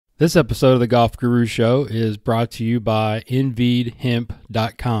This episode of the Golf Guru Show is brought to you by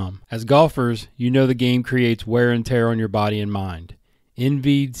InVeedHemp.com. As golfers, you know the game creates wear and tear on your body and mind.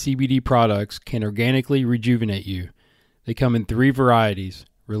 InVeed CBD products can organically rejuvenate you. They come in 3 varieties: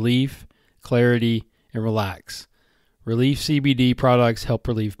 Relief, Clarity, and Relax. Relief CBD products help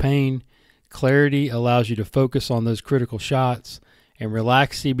relieve pain. Clarity allows you to focus on those critical shots. And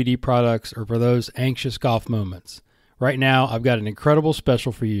Relax CBD products are for those anxious golf moments. Right now, I've got an incredible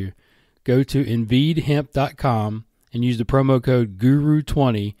special for you. Go to InVeedHemp.com and use the promo code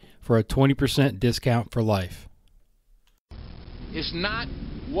GURU20 for a 20% discount for life. It's not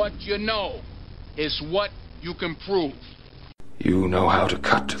what you know, it's what you can prove. You know how to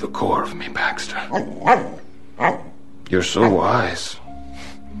cut to the core of me, Baxter. You're so wise.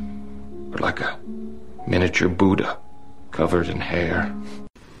 But like a miniature Buddha covered in hair.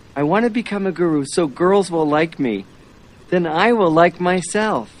 I want to become a guru so girls will like me. Then I will like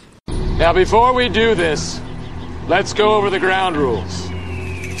myself. Now, before we do this, let's go over the ground rules.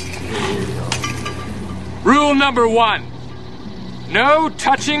 Rule number 1. No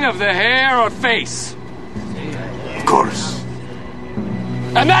touching of the hair or face. Of course.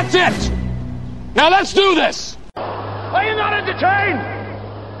 And that's it! Now let's do this! Are you not entertained?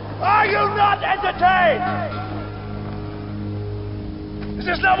 Are you not entertained? Is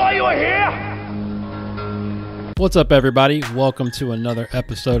this not why you are here? What's up, everybody? Welcome to another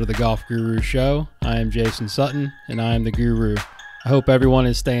episode of the Golf Guru Show. I am Jason Sutton, and I am the Guru. I hope everyone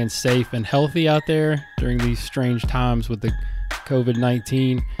is staying safe and healthy out there during these strange times with the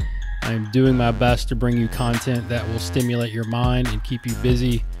COVID-19. I am doing my best to bring you content that will stimulate your mind and keep you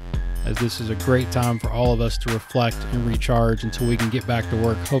busy, as this is a great time for all of us to reflect and recharge until we can get back to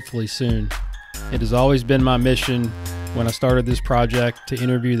work, hopefully soon. It has always been my mission when I started this project to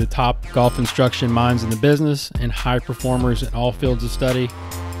interview the top golf instruction minds in the business and high performers in all fields of study,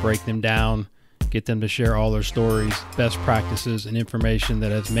 break them down, get them to share all their stories, best practices, and information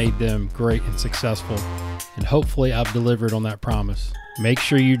that has made them great and successful. And hopefully I've delivered on that promise. Make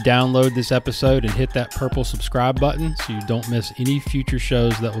sure you download this episode and hit that purple subscribe button so you don't miss any future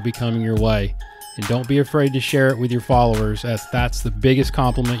shows that will be coming your way. And don't be afraid to share it with your followers, as that's the biggest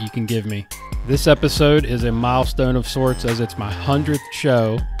compliment you can give me. This episode is a milestone of sorts, as it's my 100th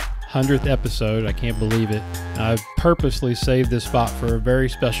show, 100th episode. I can't believe it. I've purposely saved this spot for a very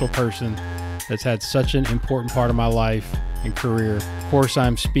special person that's had such an important part of my life and career. Of course,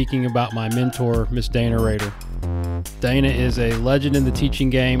 I'm speaking about my mentor, Miss Dana Rader. Dana is a legend in the teaching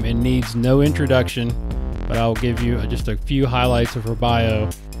game and needs no introduction, but I'll give you just a few highlights of her bio.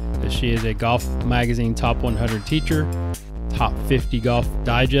 She is a Golf Magazine Top 100 teacher, Top 50 Golf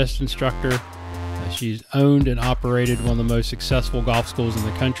Digest instructor. She's owned and operated one of the most successful golf schools in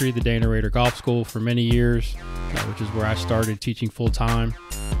the country, the Dana Rader Golf School, for many years, which is where I started teaching full-time.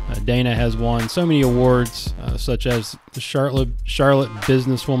 Dana has won so many awards, such as the Charlotte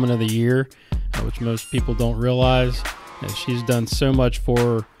Businesswoman of the Year, which most people don't realize. She's done so much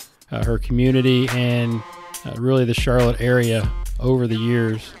for her community and really the Charlotte area over the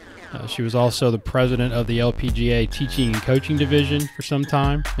years. She was also the president of the LPGA Teaching and Coaching Division for some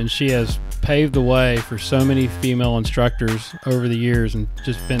time, and she has paved the way for so many female instructors over the years and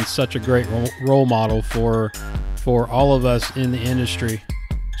just been such a great role model for all of us in the industry.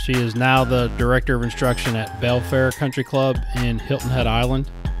 She is now the director of instruction at Belfair Country Club in Hilton Head Island,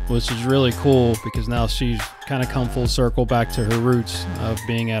 which is really cool because now she's kind of come full circle back to her roots of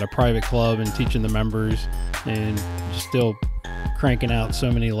being at a private club and teaching the members and still cranking out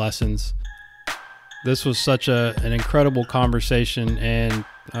so many lessons. This was such an incredible conversation and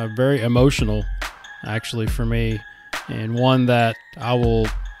very emotional, actually, for me, and one that I will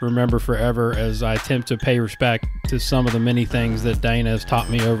remember forever as I attempt to pay respect to some of the many things that Dana has taught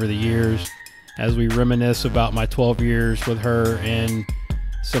me over the years as we reminisce about my 12 years with her and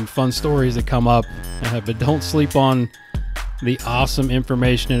some fun stories that come up. But don't sleep on the awesome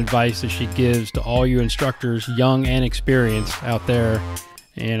information and advice that she gives to all you instructors, young and experienced, out there.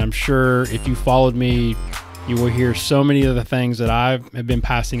 And I'm sure if you followed me, you will hear so many of the things that I've been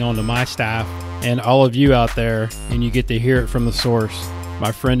passing on to my staff and all of you out there, and you get to hear it from the source,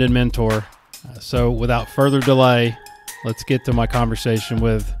 my friend and mentor. So without further delay, let's get to my conversation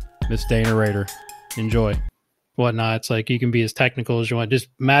with Miss Dana Rader. Enjoy. Whatnot. It's like you can be as technical as you want. Just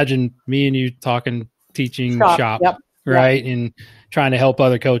imagine me and you talking, teaching shop. Yep. Right. Yep. And trying to help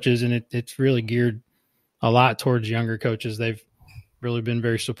other coaches. And it's really geared a lot towards younger coaches. They've really been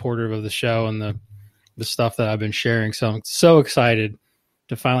very supportive of the show and the stuff that I've been sharing. So I'm so excited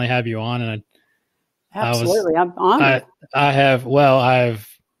to finally have you on. And Absolutely. I'm honored. I've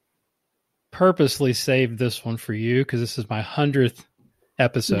purposely saved this one for you because this is my 100th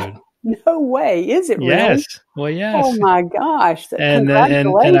episode. No way. Is it really? Yes. Well, yes. Oh my gosh. And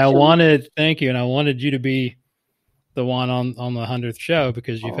Congratulations. I wanted, thank you. And I wanted you to be the one on the 100th show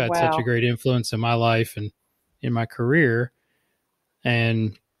because you've had such a great influence in my life and in my career.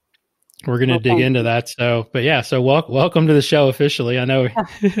 And we're going to dig into that. So, but yeah, so welcome to the show officially. I know, I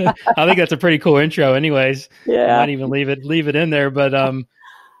think that's a pretty cool intro anyways. Yeah. I might even leave it in there, but,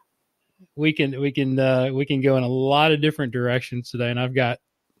 we can go in a lot of different directions today. And I've got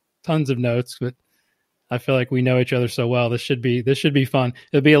tons of notes, but I feel like we know each other so well. This should be fun.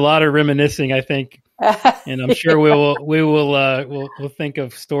 There'll be a lot of reminiscing, I think. And I'm sure we'll think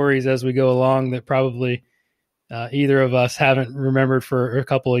of stories as we go along that probably, either of us haven't remembered for a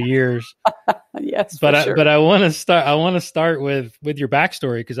couple of years. Yes, but sure. But I want to start with your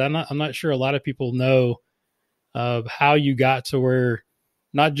backstory because I'm not sure a lot of people know how you got to where,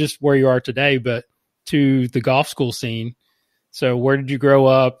 not just where you are today, but to the golf school scene. So where did you grow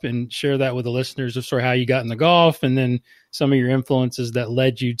up, and share that with the listeners of sort of how you got into golf, and then some of your influences that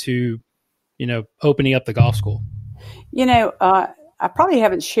led you to, opening up the golf school. I probably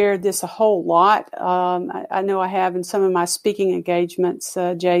haven't shared this a whole lot. I know I have in some of my speaking engagements,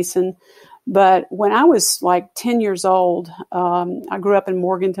 Jason, but when I was like 10 years old, I grew up in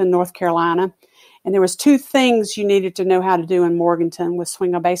Morganton, North Carolina, and there was two things you needed to know how to do in Morganton: was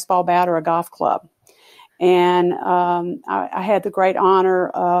swing a baseball bat or a golf club. And I had the great honor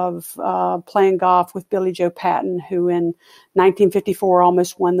of playing golf with Billy Joe Patton, who in 1954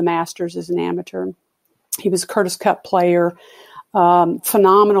 almost won the Masters as an amateur. He was a Curtis Cup player.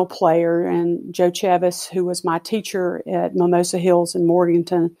 Phenomenal player. And Joe Chevis, who was my teacher at Mimosa Hills in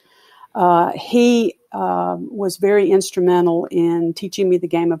Morganton, he was very instrumental in teaching me the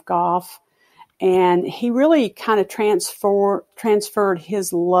game of golf. And he really kind of transferred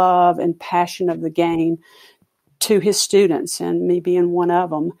his love and passion of the game to his students, and me being one of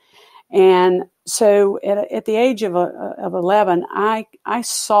them. And so at the age of 11, I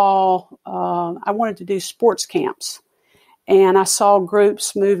saw, I wanted to do sports camps. And I saw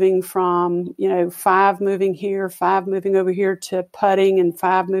groups moving from, 5 moving here, 5 moving over here to putting, and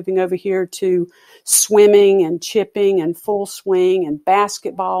 5 moving over here to swimming and chipping and full swing and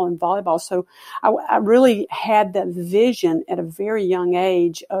basketball and volleyball. So I really had that vision at a very young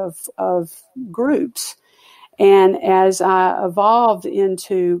age of groups. And as I evolved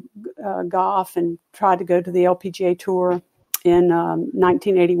into golf and tried to go to the LPGA Tour in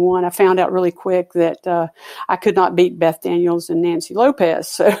 1981, I found out really quick that I could not beat Beth Daniels and Nancy Lopez.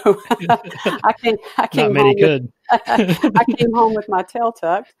 So I came home with my tail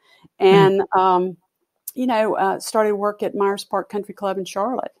tucked, and started work at Myers Park Country Club in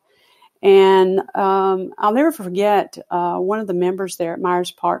Charlotte. And I'll never forget, one of the members there at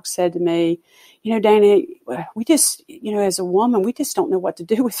Myers Park said to me, Dana, we just, as a woman, we just don't know what to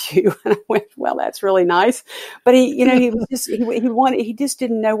do with you. And I went, well, that's really nice. But he just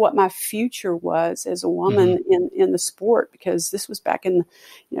didn't know what my future was as a woman in the sport, because this was back in,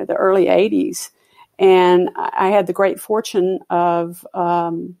 the early 80s. And I had the great fortune of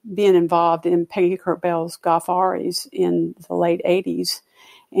being involved in Peggy Kurt Bell's Golf Aries in the late 80s.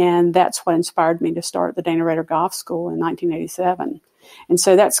 And that's what inspired me to start the Dana Rader Golf School in 1987. And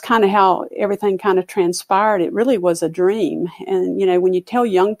so that's kind of how everything kind of transpired. It really was a dream. And, when you tell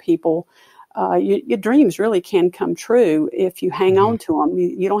young people, your dreams really can come true if you hang on to them.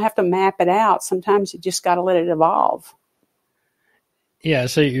 You don't have to map it out. Sometimes you just got to let it evolve. Yeah.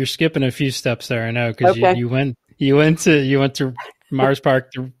 So you're skipping a few steps there. I know, because you went to Myers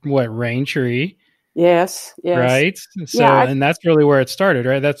Park through Raintree. Yes. Right. So, and that's really where it started,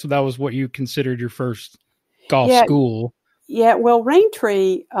 right? That was what you considered your first golf school. Yeah. Well,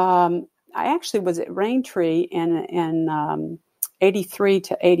 Raintree, I actually was at Raintree in 82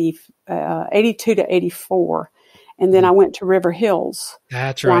 to 84. And then I went to River Hills.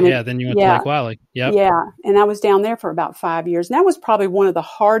 That's right. Then you went to Lake Wiley. Yep. Yeah. And I was down there for about 5 years. And that was probably one of the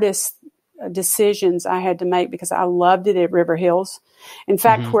hardest decisions I had to make, because I loved it at River Hills. In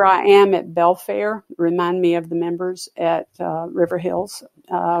fact, where I am at Belfair remind me of the members at River Hills.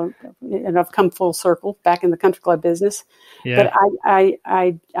 And I've come full circle back in the country club business. Yeah. But I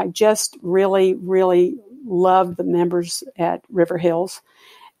just really, really loved the members at River Hills.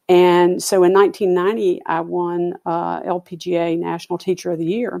 And so in 1990, I won LPGA National Teacher of the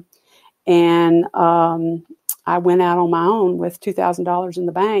Year. And I went out on my own with $2,000 in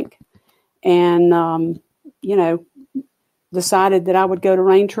the bank, and, decided that I would go to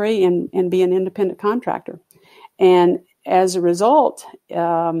Raintree and be an independent contractor. And as a result,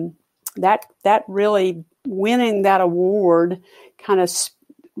 that really, winning that award kind of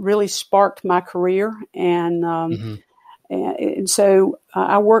really sparked my career. And And so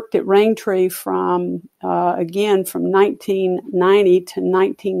I worked at Raintree from 1990 to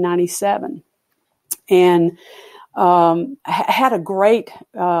 1997, and had a great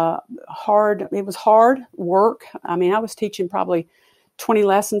it was hard work. I mean, I was teaching probably 20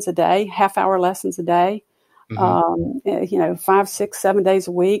 lessons a day, half-hour lessons a day. 5, 6, 7 days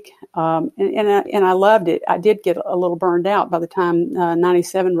a week. And I loved it. I did get a little burned out by the time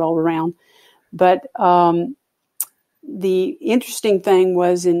 97 rolled around. But the interesting thing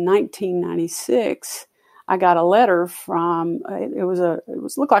was in 1996, I got a letter from,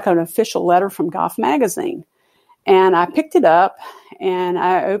 it looked like an official letter from Golf Magazine. And I picked it up and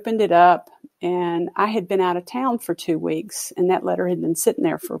I opened it up, and I had been out of town for 2 weeks, and that letter had been sitting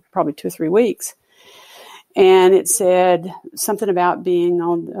there for probably 2 or 3 weeks. And it said something about being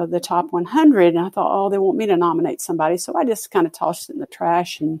on the top 100. And I thought, oh, they want me to nominate somebody. So I just kind of tossed it in the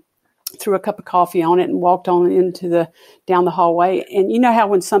trash and threw a cup of coffee on it and walked on down the hallway. And you know how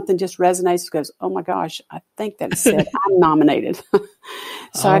when something just resonates, it goes, oh my gosh, I think that it said I'm nominated.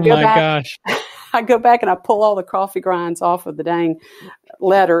 So I go back and I pull all the coffee grinds off of the dang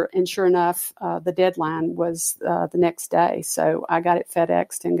letter. And sure enough, the deadline was the next day. So I got it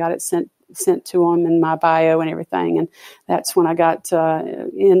FedExed and got it sent to them in my bio and everything. And that's when I got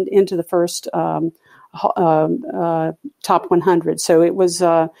into the first top 100. So it was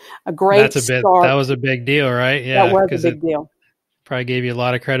a great start. That was a big deal, right? Yeah, that was a big deal. Probably gave you a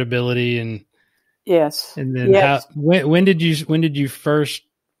lot of credibility. And yes. And then when did you first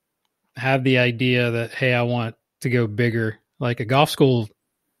have the idea that, hey, I want to go bigger? Like a golf school,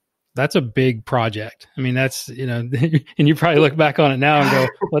 that's a big project. I mean, that's, and you probably look back on it now and go,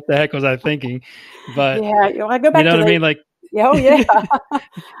 what the heck was I thinking? But yeah, I go back what I mean? Like, oh yeah.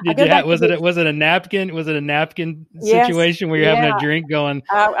 Was it a napkin? Was it a napkin situation where you're having a drink going?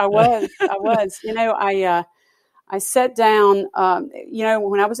 I was. I sat down,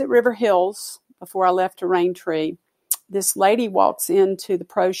 when I was at River Hills before I left to Raintree, this lady walks into the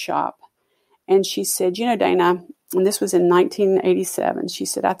pro shop and she said, Dana, and this was in 1987. She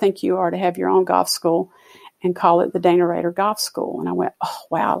said, I think you are to have your own golf school and call it the Dana Rader Golf School. And I went, oh,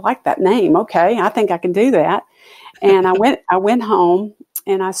 wow, I like that name. Okay, I think I can do that. And I went home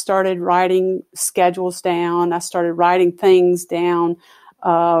and I started writing schedules down. I started writing things down.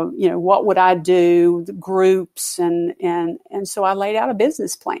 What would I do, the groups, and so I laid out a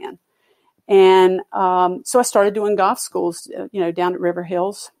business plan. And so I started doing golf schools, down at River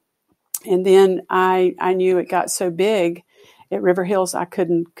Hills. And then I knew it got so big at River Hills, I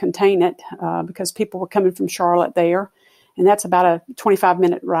couldn't contain it because people were coming from Charlotte there. And that's about a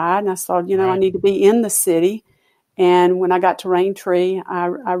 25-minute ride. And I thought, right. I need to be in the city. And when I got to Raintree,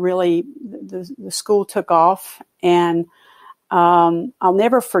 I really, the school took off. And I'll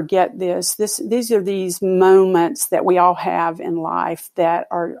never forget this. These are these moments that we all have in life that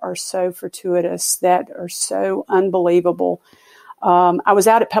are so fortuitous, that are so unbelievable. I was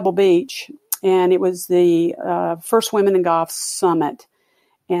out at Pebble Beach, and it was the first Women in Golf Summit.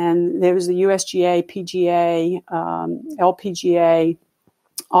 And there was the USGA, PGA, LPGA,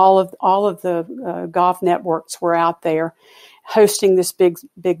 all of the golf networks were out there hosting this big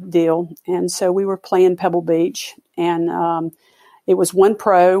deal. And so we were playing Pebble Beach, and it was 1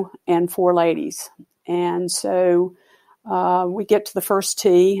 pro and 4 ladies. And so we get to the first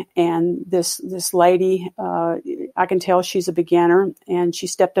tee, and this lady, I can tell she's a beginner, and she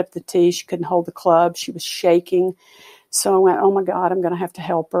stepped up the tee. She couldn't hold the club. She was shaking. So I went, oh my God, I'm going to have to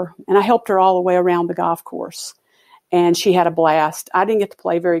help her. And I helped her all the way around the golf course. And she had a blast. I didn't get to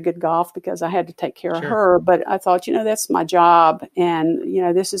play very good golf because I had to take care of her, but I thought, that's my job. And,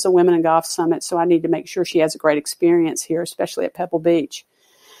 this is a Women in Golf Summit, so I need to make sure she has a great experience here, especially at Pebble Beach.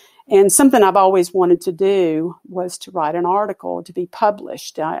 And something I've always wanted to do was to write an article to be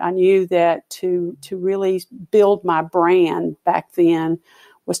published. I knew that to really build my brand back then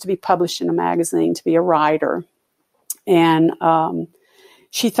was to be published in a magazine, to be a writer. And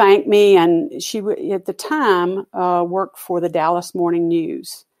she thanked me, and she at the time worked for the Dallas Morning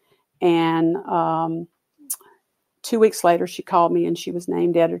News. And 2 weeks later, she called me, and she was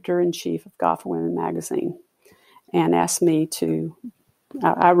named editor-in-chief of Golf for Women magazine, and asked me to.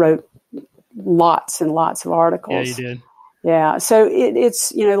 I wrote lots and lots of articles. Yeah, you did. Yeah, so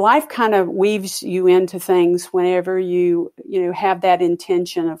it's life kind of weaves you into things whenever you have that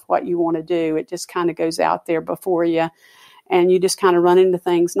intention of what you want to do. It just kind of goes out there before you. And you just kind of run into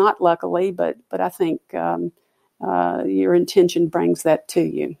things, not luckily, but I think your intention brings that to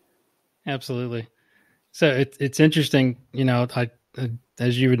you. Absolutely. So it's interesting, I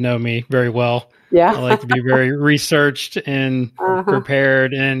as you would know me very well. Yeah. I like to be very researched and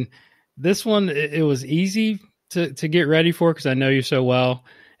prepared. And this one, it was easy to get ready for, because I know you so well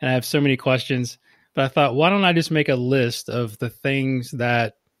and I have so many questions, but I thought, why don't I just make a list of the things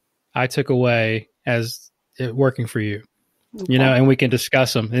that I took away as it working for you, Okay. you know, and we can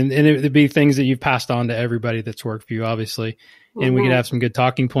discuss them. And it'd be things that you've passed on to everybody that's worked for you, obviously. And we could have some good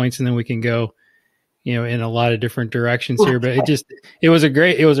talking points, and then we can go, you know, in a lot of different directions here. But it was a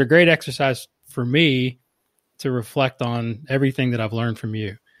great exercise for me to reflect on everything that I've learned from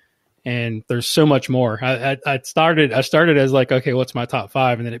you. And there's so much more. I started as like, okay, what's my top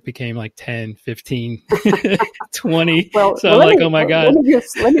 5? And then it became like 10, 15, 20. Well, So I'm like, oh my God.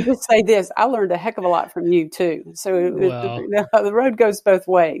 Let me just say this. I learned a heck of a lot from you too. So the road goes both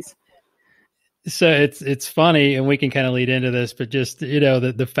ways. So it's funny, and we can kind of lead into this, but just, you know,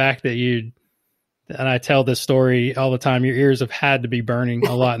 the fact that and I tell this story all the time, your ears have had to be burning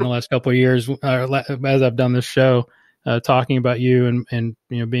a lot in the last couple of years as I've done this show, talking about you and,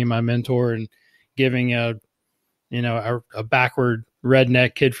 you know, being my mentor and giving a backward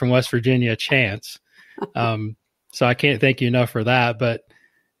redneck kid from West Virginia a chance. So I can't thank you enough for that, but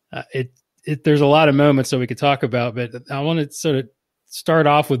there's a lot of moments that we could talk about, but I want to sort of start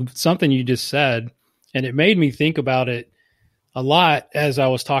off with something you just said, and it made me think about it a lot as I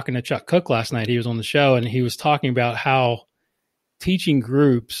was talking to Chuck Cook last night. He was on the show, and he was talking about how teaching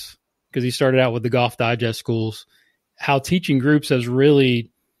groups, because he started out with the Golf Digest schools, how teaching groups has really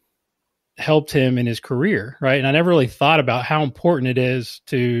helped him in his career, right? And I never really thought about how important it is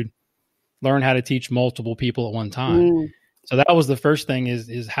to learn how to teach multiple people at one time. So that was the first thing,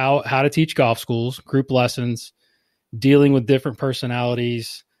 is how to teach golf schools, group lessons, dealing with different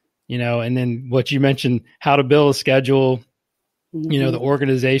personalities, you know, and then what you mentioned, how to build a schedule. You know, the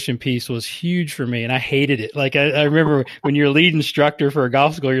organization piece was huge for me, and I hated it. Like I remember when you're lead instructor for a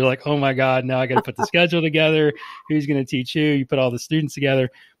golf school, you're like, oh my God, now I got to put the schedule together. Who's going to teach who? You put all the students together.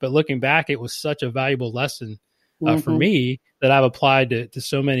 But looking back, it was such a valuable lesson for me that I've applied to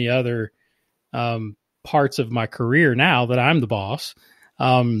so many other parts of my career now that I'm the boss.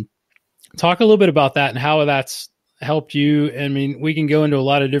 Talk a little bit about that and how that's helped you. I mean, we can go into a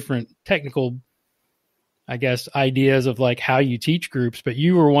lot of different technical, I guess, ideas of like how you teach groups, but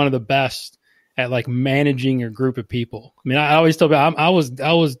you were one of the best at like managing a group of people. I mean, I always tell people I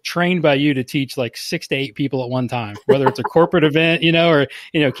was trained by you to teach like 6 to 8 people at one time, whether it's a corporate event, you know, or,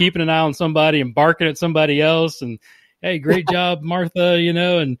 you know, keeping an eye on somebody and barking at somebody else and, hey, great job, Martha, you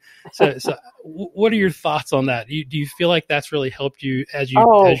know. And so what are your thoughts on that? Do you feel like that's really helped you as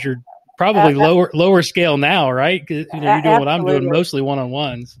you're probably lower scale now, right? 'Cause, you know, you're doing what I'm doing, mostly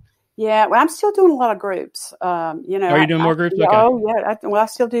one-on-ones. Yeah, well, I'm still doing a lot of groups. You know, are you doing more groups? Okay. Oh, yeah. I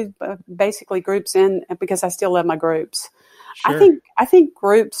still do basically groups because I still love my groups. Sure. I think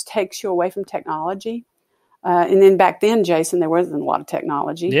groups takes you away from technology. And then back then, Jason, there wasn't a lot of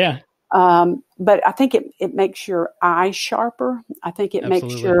technology. Yeah. But I think it makes your eyes sharper. I think it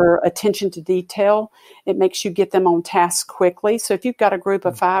makes your attention to detail. It makes you get them on task quickly. So if you've got a group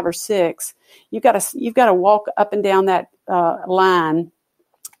of 5 or 6, you've got to walk up and down that line.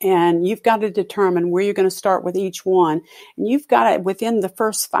 And you've got to determine where you're going to start with each one. And you've got to, within the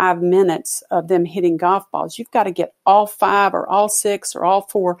first 5 minutes of them hitting golf balls, you've got to get all 5 or all 6 or all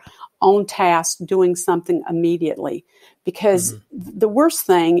 4 on task doing something immediately. Because the worst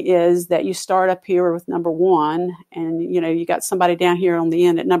thing is that you start up here with number 1 and, you know, you got somebody down here on the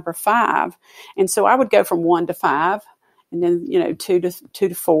end at number 5. And so I would go from 1 to 5 and then, you know, 2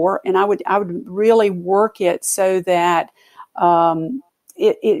 to 4. And I would really work it so that,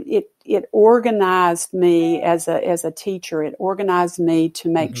 it organized me as a teacher. It organized me to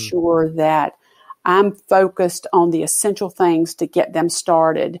make sure that I'm focused on the essential things to get them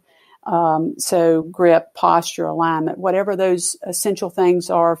started. So grip, posture, alignment, whatever those essential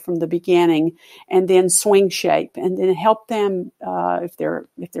things are from the beginning, and then swing shape, and then help them, if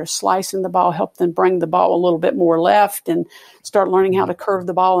they're slicing the ball, help them bring the ball a little bit more left and start learning how to curve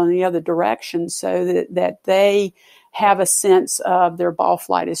the ball in the other direction so that they have a sense of their ball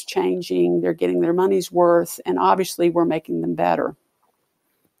flight is changing, they're getting their money's worth, and obviously we're making them better.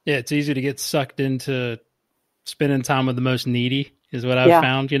 Yeah, it's easy to get sucked into spending time with the most needy is what I've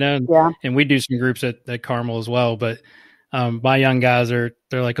found, you know. And we do some groups at Carmel as well, but my young guys they're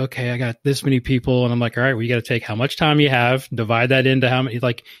like, okay, I got this many people, and I'm like, all right, well, you got to take how much time you have, divide that into how many,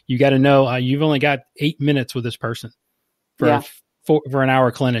 like you got to know you've only got 8 minutes with this person for an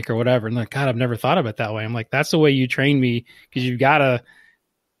hour clinic or whatever. And like, God, I've never thought of it that way. I'm like, that's the way you train me, because you've got to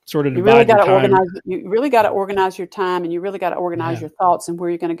sort of divide your time. You really got to organize your time, and you really got to organize your thoughts and where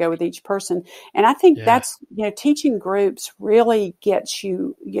you're going to go with each person. And I think that's, you know, teaching groups really gets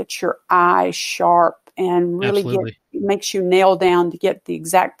your eyes sharp and really makes you nail down to get the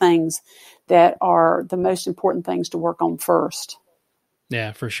exact things that are the most important things to work on first.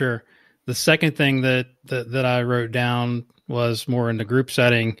 Yeah, for sure. The second thing that I wrote down was more in the group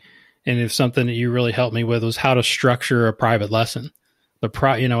setting, and it's something that you really helped me with, was how to structure a private lesson.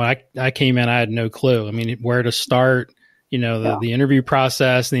 I came in, I had no clue. I mean, where to start, the interview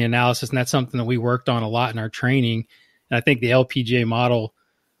process and the analysis, and that's something that we worked on a lot in our training. And I think the LPGA model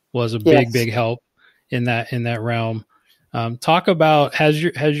was a big help in that realm. Talk about, has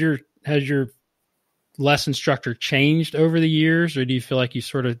your lesson structure changed over the years, or do you feel like you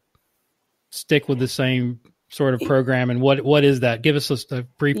sort of stick with the same sort of program? And what is that? Give us a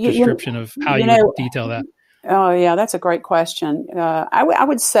brief description of how you would detail that. Oh yeah, that's a great question. I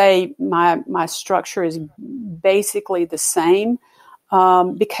would say my structure is basically the same,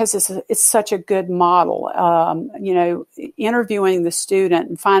 because it's such a good model. Interviewing the student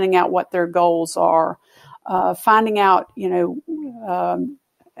and finding out what their goals are, finding out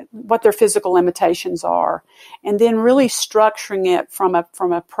what their physical limitations are, and then really structuring it from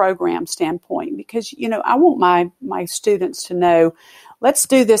a program standpoint. Because I want my students to know, let's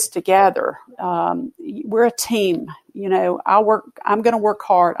do this together. We're a team. I'm going to work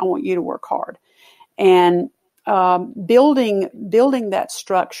hard. I want you to work hard. And building that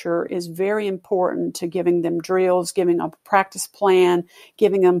structure is very important to giving them drills, giving them a practice plan,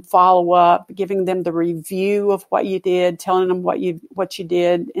 giving them follow up, giving them the review of what you did, telling them what you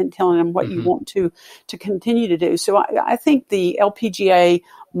did, and telling them what you want to continue to do. So I think the LPGA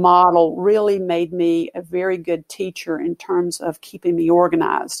model really made me a very good teacher in terms of keeping me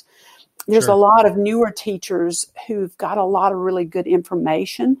organized. There's a lot of newer teachers who've got a lot of really good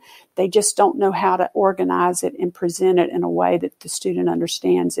information. They just don't know how to organize it and present it in a way that the student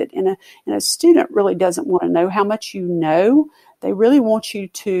understands it. And a student really doesn't want to know how much you know. They really want you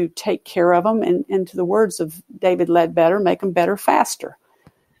to take care of them. And to the words of David Ledbetter, make them better faster.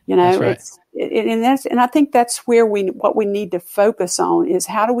 That's right. And I think that's where what we need to focus on is,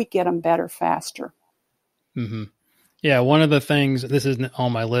 how do we get them better faster? Mm-hmm. Yeah, one of the things, this isn't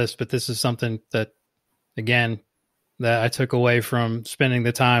on my list, but this is something that, again, that I took away from spending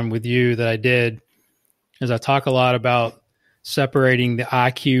the time with you that I did, is I talk a lot about separating the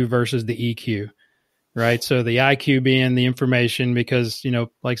IQ versus the EQ, right? So the IQ being the information, because, like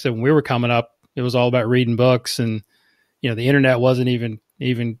I said, when we were coming up, it was all about reading books, and, the internet wasn't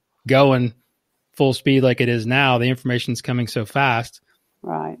even going full speed like it is now. The information's coming so fast.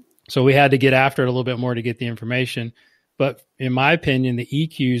 Right. So we had to get after it a little bit more to get the information. But in my opinion, the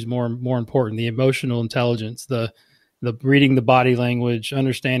EQ is more important, the emotional intelligence, the reading the body language,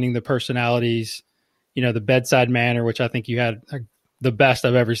 understanding the personalities, the bedside manner, which I think you had the best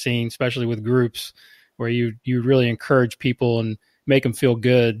I've ever seen, especially with groups where you really encourage people and make them feel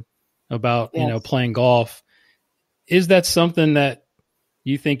good about, playing golf. Is that something that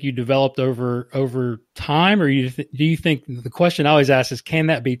you think you developed over time, or do you think, the question I always ask is, can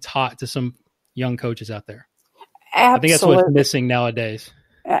that be taught to some young coaches out there? Absolutely. I think that's what's missing nowadays.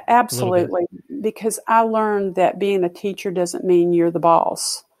 Absolutely. Because I learned that being a teacher doesn't mean you're the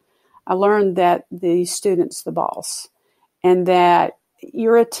boss. I learned that the student's the boss, and that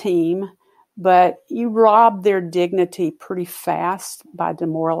you're a team, but you rob their dignity pretty fast by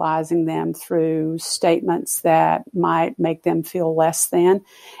demoralizing them through statements that might make them feel less than.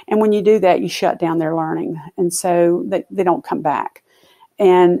 And when you do that, you shut down their learning. And so they don't come back.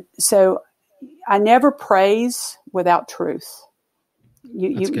 And so I never praise without truth.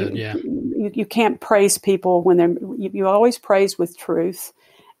 That's good, yeah. You can't praise people when you always praise with truth,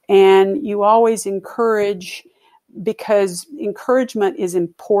 and you always encourage, because encouragement is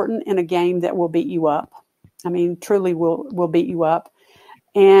important in a game that will beat you up. I mean, truly will beat you up.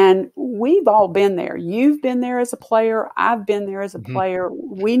 And we've all been there. You've been there as a player. I've been there as a player.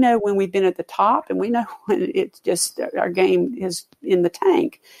 We know when we've been at the top, and we know when it's just our game is in the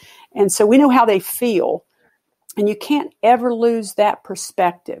tank. And so we know how they feel. And you can't ever lose that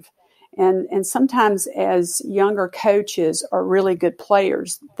perspective. And sometimes, as younger coaches or really good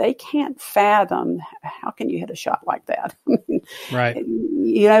players, they can't fathom, how can you hit a shot like that? Right.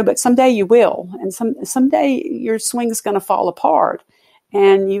 But someday you will. And someday your swing's going to fall apart.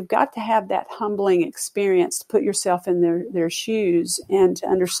 And you've got to have that humbling experience to put yourself in their shoes and to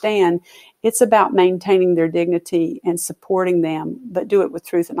understand it's about maintaining their dignity and supporting them, but do it with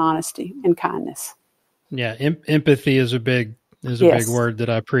truth and honesty and kindness. Yeah. Empathy is a big word that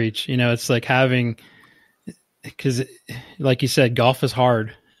I preach. It's like because like you said, golf is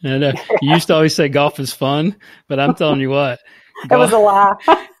hard. And you used to always say golf is fun, but I'm telling you what, That was a lie.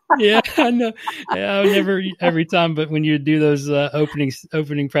 Yeah, I know. Yeah, I would never every time, but when you do those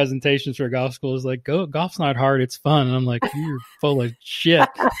opening presentations for golf school, it's like, golf's not hard, it's fun. And I'm like, you're full of shit.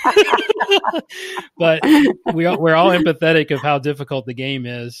 But we're all empathetic of how difficult the game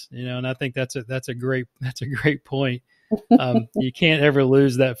is, and I think that's a great point. You can't ever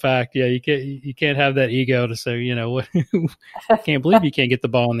lose that fact. Yeah, you can't have that ego to say, what, I can't believe you can't get the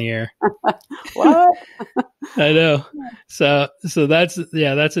ball in the air. What? I know. So that's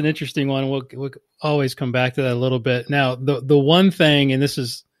an interesting one. We'll always come back to that a little bit. Now, the one thing, and this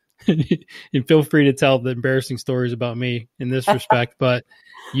is, and feel free to tell the embarrassing stories about me in this respect, but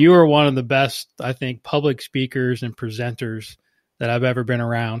you are one of the best, I think, public speakers and presenters that I've ever been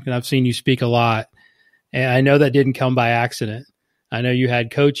around. And I've seen you speak a lot. And I know that didn't come by accident. I know you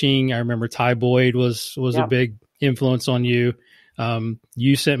had coaching. I remember Ty Boyd was a big influence on you.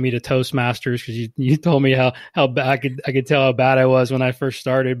 You sent me to Toastmasters because you told me how bad I could tell how bad I was when I first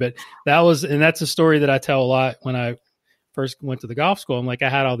started. But that's a story that I tell a lot when I first went to the golf school. I'm like, I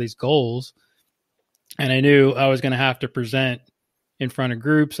had all these goals and I knew I was going to have to present in front of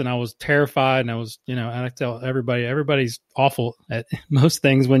groups, and I was terrified. And I was, and I tell everybody's awful at most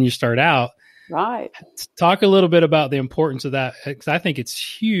things when you start out. Right. Talk a little bit about the importance of that, because I think it's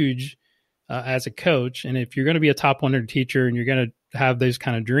huge as a coach. And if you're going to be a top 100 teacher and you're going to have those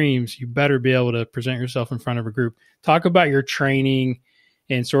kind of dreams, you better be able to present yourself in front of a group. Talk about your training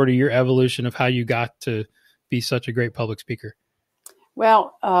and sort of your evolution of how you got to be such a great public speaker.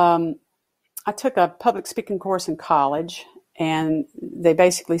 Well, I took a public speaking course in college, and they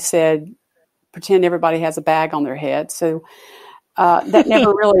basically said, pretend everybody has a bag on their head. So that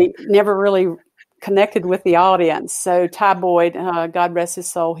never really connected with the audience. So Ty Boyd, God rest his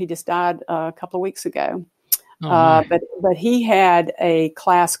soul, he just died a couple of weeks ago. But he had a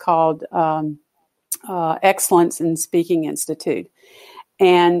class called Excellence in Speaking Institute.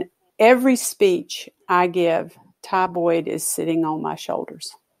 And every speech I give, Ty Boyd is sitting on my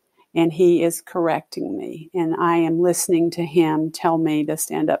shoulders. And he is correcting me. And I am listening to him tell me to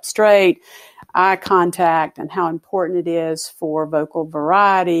stand up straight, eye contact, and how important it is for vocal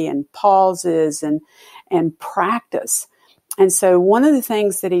variety and pauses and practice. And so one of the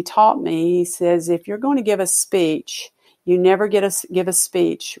things that he taught me, he says, if you're going to give a speech, you never give a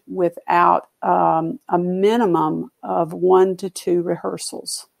speech without a minimum of 1 to 2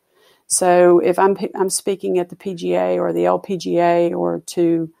 rehearsals. So if I'm speaking at the PGA or the LPGA or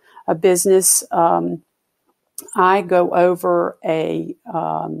to a business, I go over a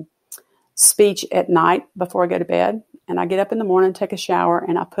speech at night before I go to bed, and I get up in the morning, take a shower,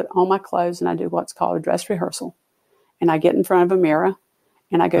 and I put on my clothes and I do what's called a dress rehearsal. And I get in front of a mirror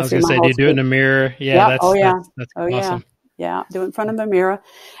and I go through my whole speech. Do you do it in a mirror? Yeah, yep. That's awesome. Yeah, do it in front of a mirror.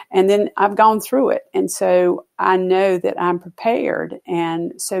 And then I've gone through it. And so I know that I'm prepared.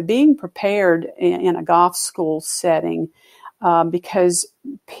 And so being prepared in a golf school setting, because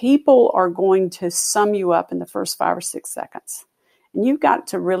people are going to sum you up in the first 5 or 6 seconds. And you've got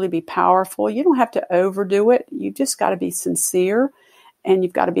to really be powerful. You don't have to overdo it. You've just got to be sincere, and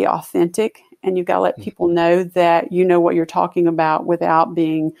you've got to be authentic, and you've got to let people know that you know what you're talking about without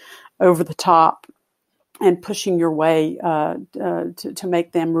being over the top and pushing your way to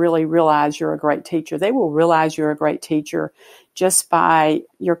make them really realize you're a great teacher. They will realize you're a great teacher just by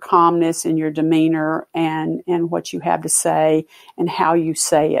your calmness and your demeanor and what you have to say and how you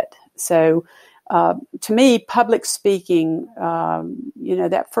say it. So to me, public speaking,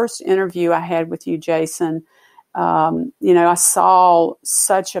 that first interview I had with you, Jason, I saw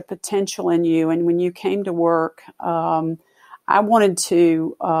such a potential in you. And when you came to work, I wanted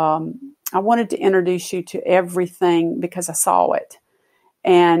to introduce you to everything because I saw it.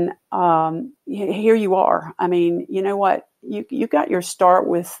 And here you are. I mean, you know what? You got your start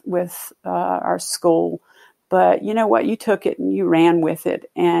with our school, but you know what? You took it and you ran with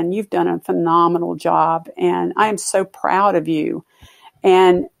it, and you've done a phenomenal job. And I am so proud of you.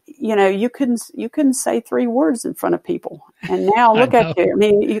 And you couldn't say 3 words in front of people. And now look at you. I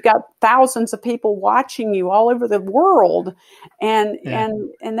mean, you got thousands of people watching you all over the world. And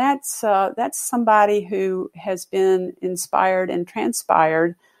that's somebody who has been inspired and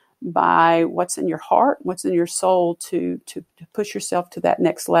transpired by what's in your heart, what's in your soul to push yourself to that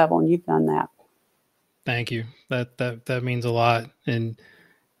next level. And you've done that. Thank you. That means a lot. And,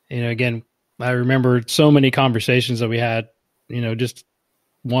 again, I remember so many conversations that we had, just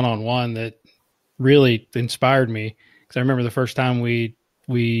one-on-one that really inspired me. Because I remember the first time we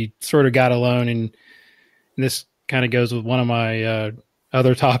sort of got alone, and this kind of goes with one of my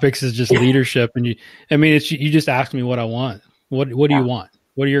other topics is just leadership. And you just asked me what I want. What do you want?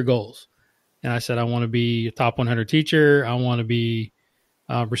 What are your goals? And I said, I want to be a top 100 teacher. I want to be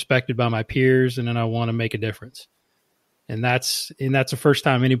respected by my peers, and then I want to make a difference. And that's the first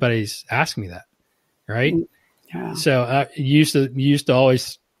time anybody's asked me that, right? Yeah. So you used to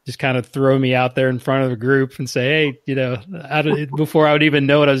always just kind of throw me out there in front of the group and say, hey, before I would even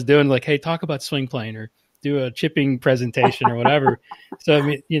know what I was doing, like, hey, talk about swing playing or do a chipping presentation or whatever. So,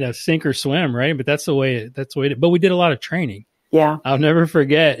 I mean, sink or swim, right? But that's the way but we did a lot of training. Yeah. I'll never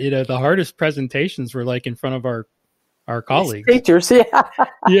forget, the hardest presentations were like in front of our colleagues. Teachers, yeah.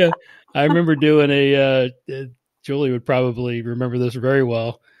 Yeah. I remember doing Julie would probably remember this very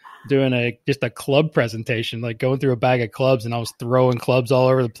well, doing just a club presentation, like going through a bag of clubs, and I was throwing clubs all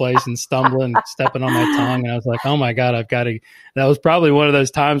over the place and stumbling, stepping on my tongue. And I was like, oh my God, that was probably one of those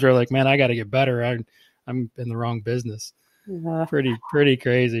times where like, man, I got to get better. I'm in the wrong business. Pretty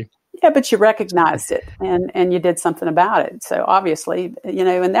crazy. Yeah, but you recognized it and you did something about it. So obviously,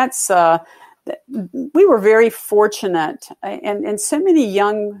 and that's, we were very fortunate, and so many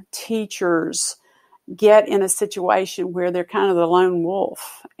young teachers get in a situation where they're kind of the lone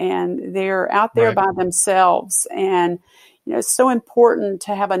wolf and they're out there by themselves. And, it's so important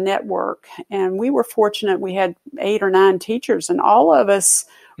to have a network. And we were fortunate. We had 8 or 9 teachers, and all of us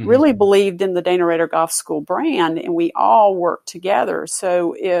really believed in the Dana Rader Golf School brand, and we all worked together.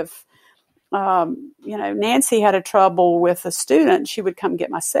 So if, Nancy had a trouble with a student, she would come get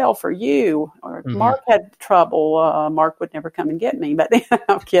myself or you, or Mark had trouble. Mark would never come and get me, but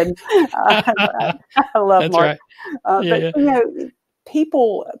I'm kidding. I love That's Mark. Right. But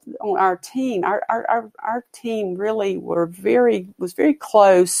people on our team, our team really was very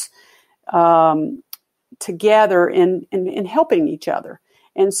close together in helping each other.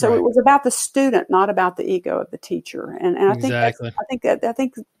 And so it was about the student, not about the ego of the teacher. And I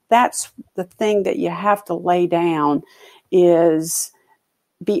think that's the thing that you have to lay down is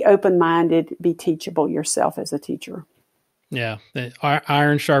be open-minded, be teachable yourself as a teacher. Yeah.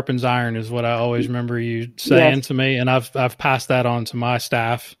 Iron sharpens iron is what I always remember you saying to me. And I've passed that on to my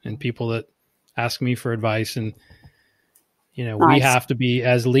staff and people that ask me for advice. And, we have to be,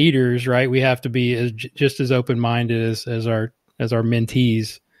 as leaders, right? We have to be just as open-minded as our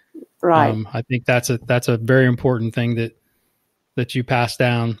mentees. Right. I think that's a very important thing that you pass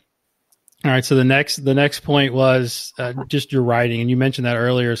down. All right. So the next point was just your writing. And you mentioned that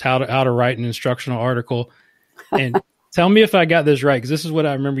earlier, is how to write an instructional article. And tell me if I got this right, because this is what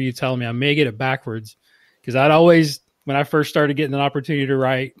I remember you telling me. I may get it backwards, because I'd always, when I first started getting an opportunity to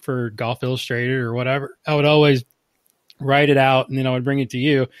write for Golf Illustrated or whatever, I would always write it out and then I would bring it to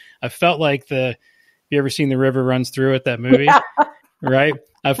you. I felt like have you ever seen The River Runs Through It, that movie? Right?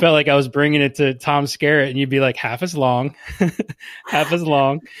 I felt like I was bringing it to Tom Skerritt, and you'd be like, half as long,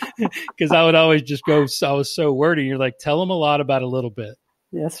 because I would always just go. I was so wordy. You're like, tell them a lot about a little bit.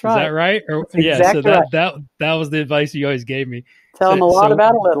 That's right. Is that right? Or, That's exactly so that was the advice you always gave me. Tell them a lot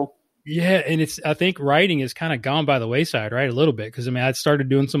about a little. Yeah, and I think writing has kind of gone by the wayside, right? A little bit, because I started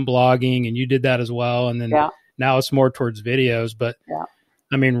doing some blogging, and you did that as well, and then now it's more towards videos. But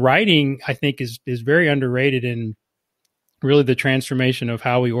writing, I think, is very underrated in really the transformation of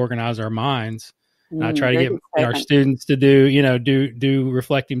how we organize our minds. And I try to get our students to do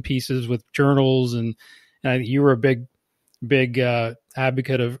reflecting pieces with journals, and you were a big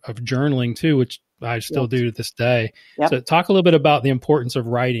advocate of journaling too, which I still do to this day. Yep. So talk a little bit about the importance of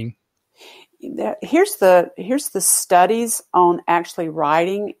writing. Here's the studies on actually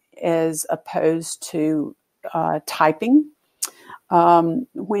writing as opposed to typing.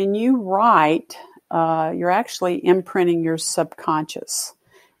 When you write, you're actually imprinting your subconscious.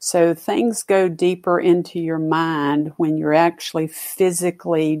 So things go deeper into your mind when you're actually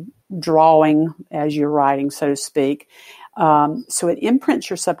physically drawing as you're writing, so to speak. So it imprints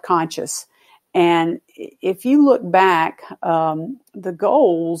your subconscious. And if you look back, the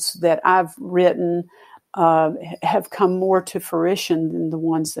goals that I've written have come more to fruition than the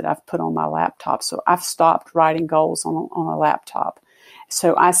ones that I've put on my laptop. So I've stopped writing goals on a laptop.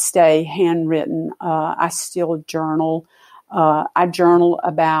 So I stay handwritten. I still journal. I journal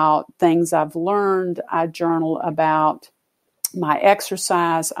about things I've learned. I journal about my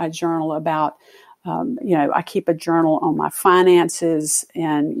exercise. I journal about, I keep a journal on my finances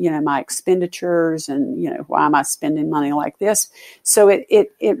and, my expenditures and, why am I spending money like this? So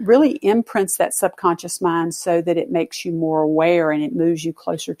it really imprints that subconscious mind so that it makes you more aware and it moves you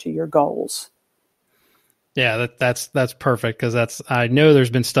closer to your goals. Yeah, that's perfect, because I know there's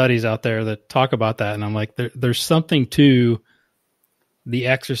been studies out there that talk about that, and I'm like, there's something to the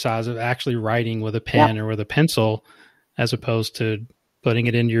exercise of actually writing with a pen or with a pencil, as opposed to putting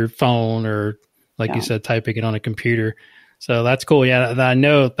it into your phone or, like you said, typing it on a computer. So that's cool. Yeah, I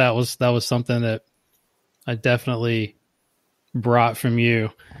know that was something that I definitely brought from you.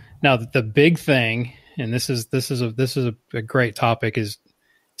 Now, the big thing, and this is a great topic, is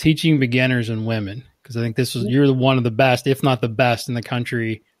teaching beginners and women, because I think you're one of the best, if not the best, in the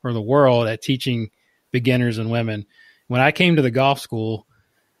country or the world at teaching beginners and women. When I came to the golf school,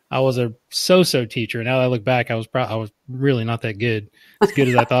 I was a so-so teacher. Now that I look back, I was really not that good, as good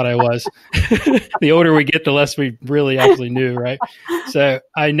as I thought I was. The older we get, the less we really actually knew, right? So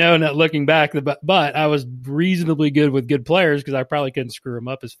I know, not looking back, but I was reasonably good with good players because I probably couldn't screw them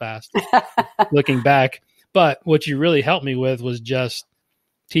up as fast looking back. But what you really helped me with was just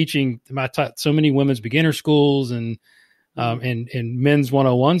teaching. I taught so many women's beginner schools and men's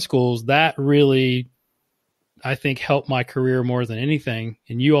 101 schools. That really, I think, helped my career more than anything.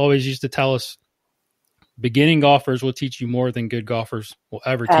 And you always used to tell us, beginning golfers will teach you more than good golfers will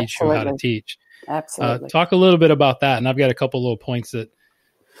ever teach you how to teach. Absolutely. Talk a little bit about that. And I've got a couple little points that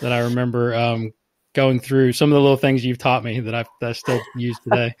I remember going through, some of the little things you've taught me that I still use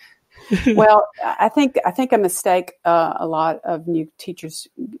today. Well, I think a mistake a lot of new teachers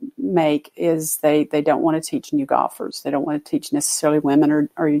make is they don't want to teach new golfers. They don't want to teach necessarily women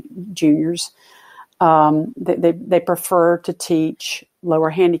or juniors. They prefer to teach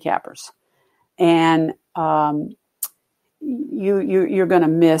lower handicappers, and you're going to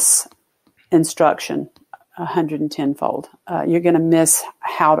miss instruction 110-fold. You're going to miss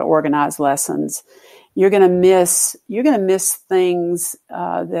how to organize lessons. You're going to miss things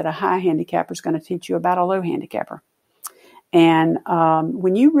that a high handicapper is going to teach you about a low handicapper. And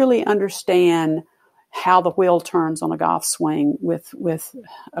when you really understand how the wheel turns on a golf swing with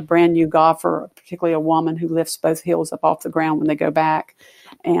a brand new golfer, particularly a woman who lifts both heels up off the ground when they go back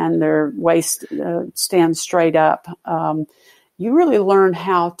and their waist stands straight up, you really learn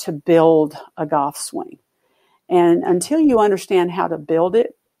how to build a golf swing. And until you understand how to build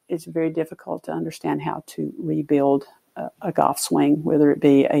it, it's very difficult to understand how to rebuild a golf swing, whether it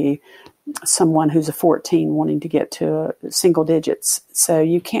be someone who's a 14 wanting to get to single digits. So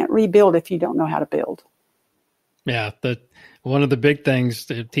you can't rebuild if you don't know how to build. Yeah, one of the big things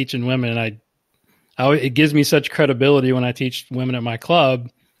to teaching women, and it gives me such credibility when I teach women at my club,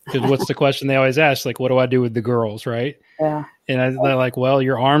 because what's the question they always ask? Like, what do I do with the girls, right? Yeah. And they're like, well,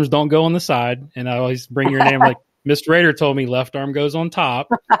 your arms don't go on the side. And I always bring your name, like, Mr. Rader told me left arm goes on top.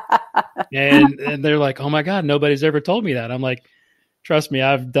 And they're like, oh my God, nobody's ever told me that. I'm like, trust me,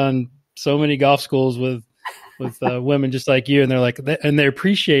 I've done so many golf schools with women just like you. And they're like, and they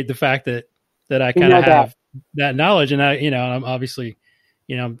appreciate the fact that I kind of have that knowledge. And I'm obviously,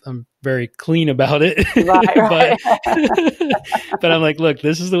 I'm very clean about it, right. but I'm like, look,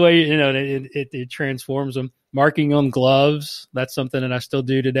 this is the way, it transforms them. Marking on gloves. That's something that I still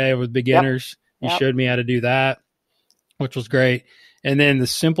do today with beginners. Yep. You showed me how to do that, which was great. And then the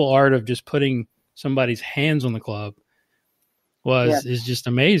simple art of just putting somebody's hands on the club is just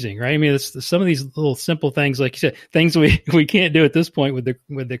amazing, right? I mean, it's some of these little simple things, like you said, things we can't do at this point with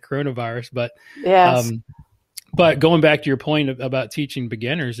the coronavirus, but yes. But going back to your point about teaching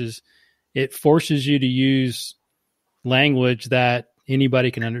beginners, is it forces you to use language that anybody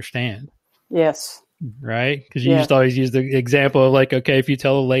can understand. Yes. Right? Because you just always use the example of, like, okay, if you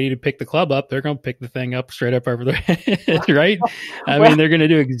tell a lady to pick the club up, they're going to pick the thing up straight up over their head, right? I mean, they're going to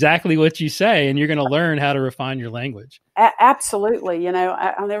do exactly what you say, and you're going to learn how to refine your language. Absolutely.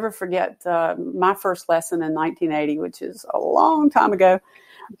 I'll never forget my first lesson in 1980, which is a long time ago.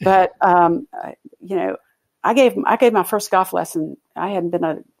 But, I gave my first golf lesson. I hadn't been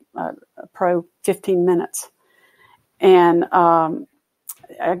a pro 15 minutes. And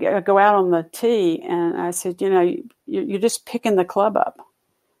I go out on the tee and I said, you're just picking the club up.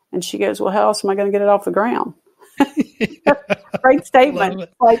 And she goes, well, how else am I going to get it off the ground? Great statement.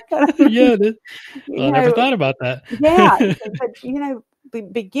 Like, yeah, I never thought about that. Yeah.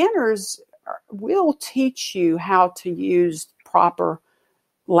 But, beginners will teach you how to use proper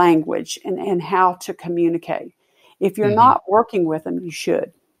language and how to communicate. If you're not working with them, you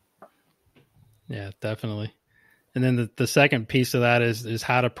should. Yeah, definitely. And then the second piece of that is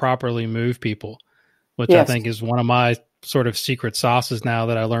how to properly move people, which I think is one of my sort of secret sauces now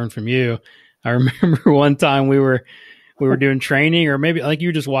that I learned from you. I remember one time we were doing training, or maybe like you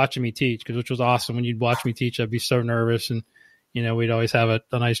were just watching me teach, which was awesome. When you'd watch me teach, I'd be so nervous, and we'd always have a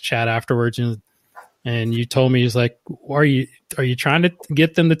nice chat afterwards. And you told me, he's like, are you trying to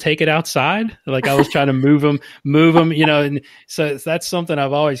get them to take it outside? Like, I was trying to move them, and so that's something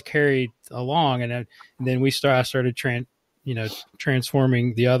I've always carried along. And then I started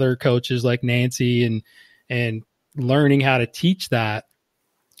transforming the other coaches like Nancy and learning how to teach that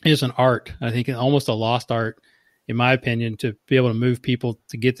is an art. I think almost a lost art, in my opinion, to be able to move people,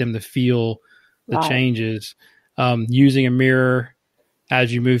 to get them to feel the changes. using a mirror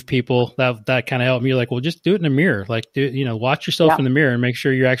as you move people, that kind of helped me. You're like, well, just do it in a mirror. Like, watch yourself in the mirror and make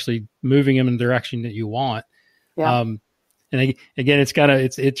sure you're actually moving them in the direction that you want. Yeah. And again,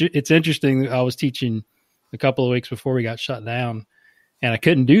 it's interesting. I was teaching a couple of weeks before we got shut down, and I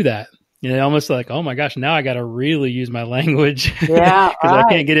couldn't do that. Almost like, oh my gosh, now I got to really use my language. Yeah, because I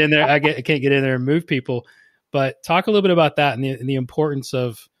can't get in there. I can't get in there and move people. But talk a little bit about that and the importance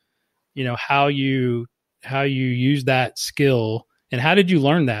of, how you use that skill, and how did you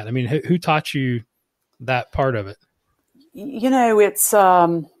learn that? I mean, who taught you that part of it?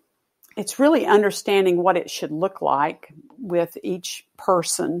 It's really understanding what it should look like with each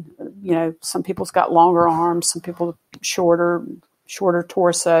person. Some people's got longer arms, some people shorter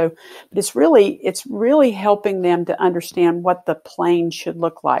torso, but it's really helping them to understand what the plane should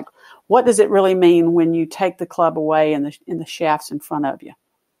look like. What does it really mean when you take the club away and the shaft's in front of you?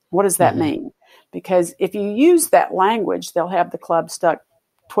 What does that mean? Because if you use that language, they'll have the club stuck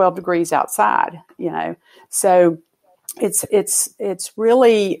 12 degrees outside, So it's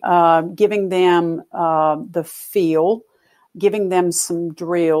really giving them the feel, giving them some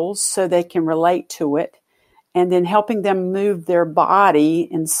drills so they can relate to it, and then helping them move their body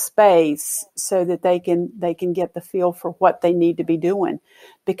in space so that they can get the feel for what they need to be doing.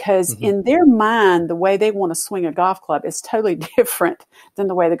 Because in their mind, the way they want to swing a golf club is totally different than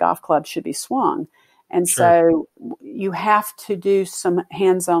the way the golf club should be swung. And so you have to do some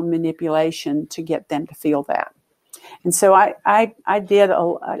hands-on manipulation to get them to feel that. And so I did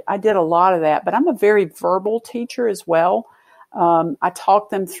a lot of that, but I'm a very verbal teacher as well. I talk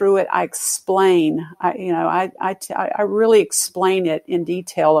them through it. I explain. I really explain it in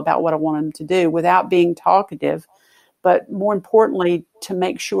detail about what I want them to do without being talkative, but more importantly, to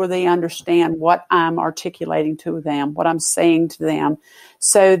make sure they understand what I'm articulating to them, what I'm saying to them,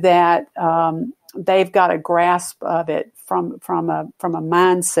 so that they've got a grasp of it from a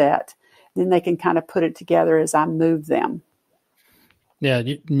mindset. Then they can kind of put it together as I move them. Yeah,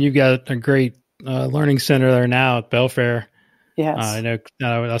 you got a great learning center there now at Belfair. Yes. I know.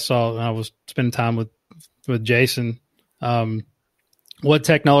 I was spending time with Jason. What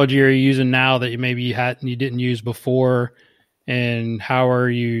technology are you using now that you didn't use before, and how are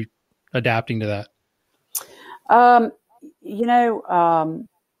you adapting to that?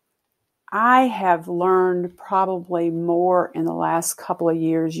 I have learned probably more in the last couple of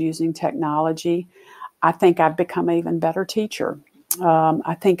years using technology. I think I've become an even better teacher.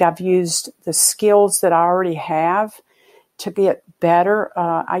 I think I've used the skills that I already have to get better.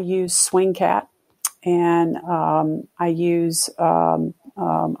 I use SwingCat, and I use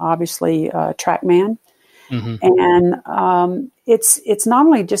obviously TrackMan. And it's not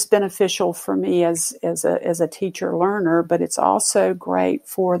only just beneficial for me as a teacher learner, but it's also great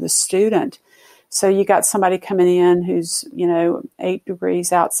for the student. So you got somebody coming in who's 8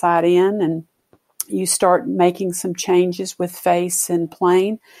 degrees outside in, and you start making some changes with face and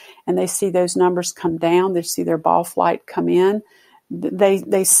plane, and they see those numbers come down. They see their ball flight come in.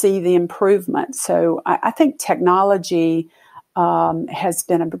 They see the improvement. So I think technology has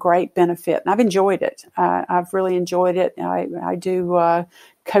been a great benefit, and I've enjoyed it. I've really enjoyed it. I do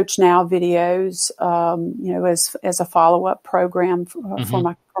Coach Now videos, as a follow-up program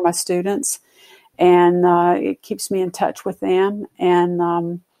for my students, and it keeps me in touch with them.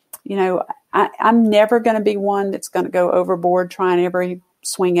 And I'm never going to be one that's going to go overboard trying every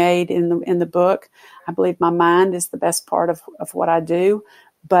swing aid in the book. I believe my mind is the best part of what I do,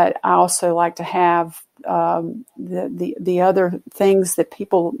 but I also like to have the other things that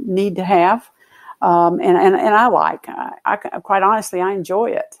people need to have, and I quite honestly, I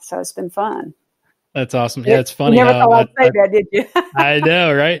enjoy it. So it's been fun. That's awesome. Yeah, it's funny. You never thought I'd say that, did you? I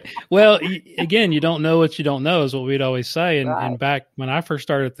know, right? Well, again, you don't know what you don't know is what we'd always say. And back when I first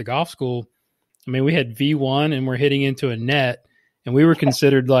started at the golf school, I mean, we had V1 and we're hitting into a net, and we were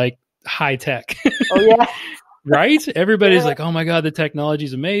considered like high tech. Oh yeah. Right? Everybody's like, oh my God, the technology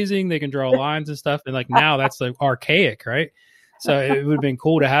is amazing. They can draw lines and stuff. And like now that's like archaic, right? So it would have been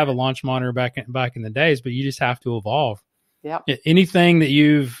cool to have a launch monitor back in the days, but you just have to evolve. Yep. Anything that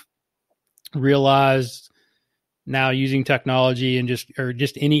you've realized now using technology and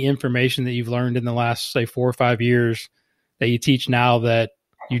just any information that you've learned in the last, say, 4 or 5 years that you teach now that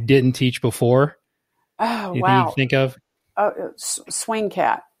you didn't teach before? Oh, anything wow. you think of?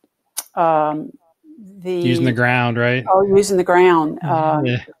 SwingCat. Using the ground, right? Oh, using the ground.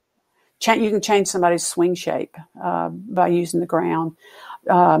 Yeah. You can change somebody's swing shape by using the ground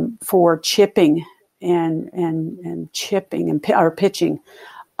for chipping and chipping or pitching.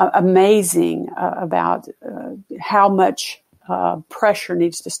 Amazing about how much pressure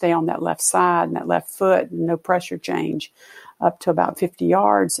needs to stay on that left side and that left foot, and no pressure change up to about 50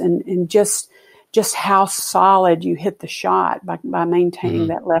 yards. And just how solid you hit the shot by maintaining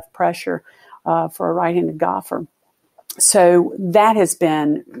that left pressure for a right-handed golfer. So that has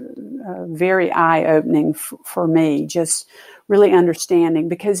been very eye-opening for me, just really understanding,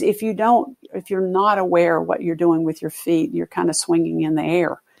 because if you're not aware of what you're doing with your feet, you're kind of swinging in the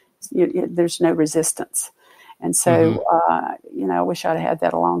air. There's no resistance. And so, I wish I'd had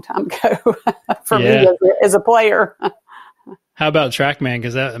that a long time ago for me as a player. How about TrackMan?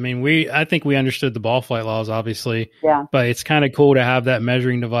 Because I think we understood the ball flight laws, obviously. Yeah. But it's kind of cool to have that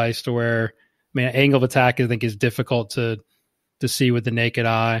measuring device to where, angle of attack, I think, is difficult to see with the naked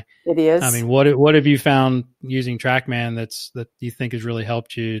eye. It is. What have you found using TrackMan that you think has really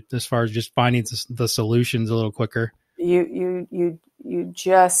helped you as far as just finding the solutions a little quicker? You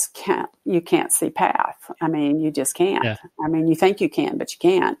just can't. You can't see path. You just can't. Yeah. You think you can, but you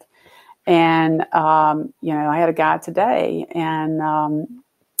can't. And I had a guy today, and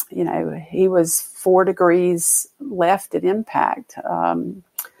he was 4 degrees left at impact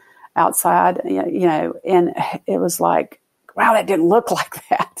outside. And it was like, wow, that didn't look like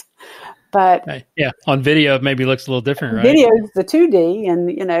that. But on video it maybe looks a little different, right? Video's the 2D, and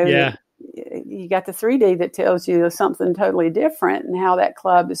you got the 3D that tells you something totally different and how that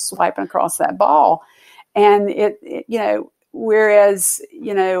club is swiping across that ball. And whereas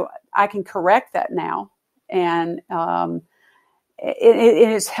I can correct that now, and it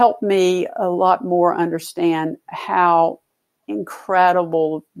has helped me a lot more understand how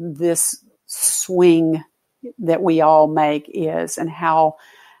incredible this swing that we all make is, and how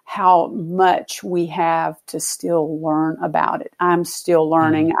much we have to still learn about it. I'm still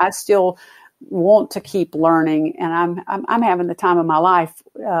learning. I still want to keep learning, and I'm having the time of my life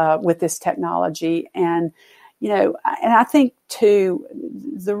with this technology. And and I think too,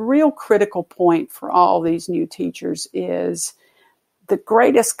 the real critical point for all these new teachers is the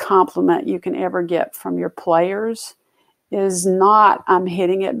greatest compliment you can ever get from your players is not "I'm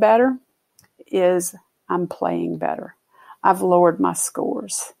hitting it better," is "I'm playing better. I've lowered my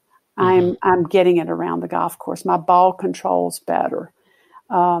scores. I'm getting it around the golf course. My ball control's better.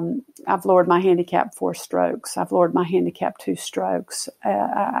 I've lowered my handicap 4 strokes. I've lowered my handicap 2 strokes.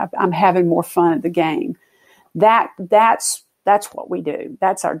 I'm having more fun at the game." That's what we do.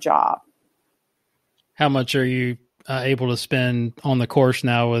 That's our job. How much are you able to spend on the course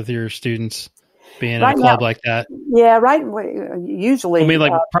now with your students being in Right a club now, like that? Yeah, right. Usually,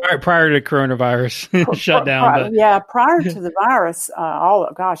 prior to coronavirus shutdown. Prior to the virus,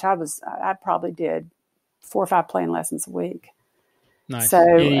 I probably did 4 or 5 playing lessons a week. Nice. So,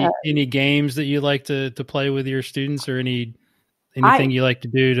 any games that you like to play with your students, or anything you like to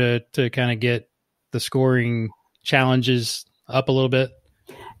do to kind of get the scoring challenges up a little bit?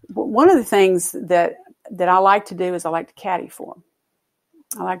 One of the things that I like to do is I like to caddy for them.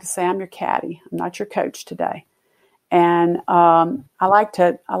 I like to say, "I'm your caddy. I'm not your coach today." And I like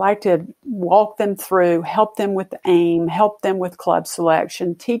to walk them through, help them with the aim, help them with club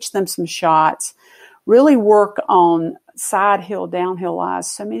selection, teach them some shots, really work on side hill, downhill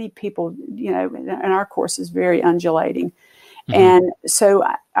lies. So many people, and our course is very undulating. And so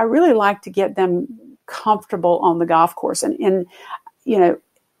I really like to get them comfortable on the golf course. And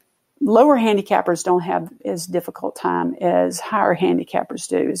lower handicappers don't have as difficult time as higher handicappers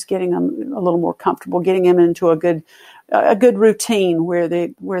do, is getting them a little more comfortable, getting them into a good routine where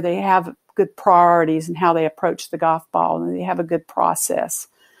they have good priorities and how they approach the golf ball, and they have a good process.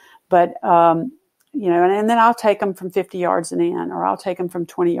 But and then I'll take them from 50 yards and in, or I'll take them from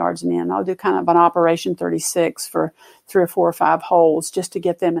 20 yards and in. I'll do kind of an Operation 36 for 3 or 4 or 5 holes just to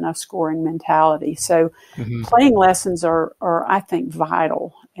get them in a scoring mentality. So playing lessons are, I think,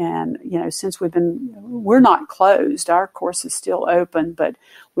 vital. And, since we're not closed, our course is still open, but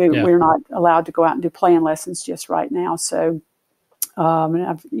we're not allowed to go out and do playing lessons just right now. So,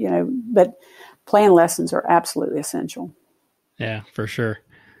 but playing lessons are absolutely essential. Yeah, for sure.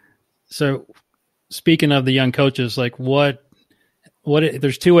 So, speaking of the young coaches, like what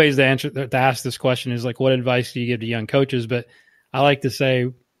there's 2 ways to ask this question, is like, what advice do you give to young coaches? But I like to say,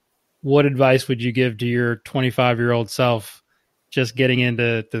 what advice would you give to your 25-year-old self just getting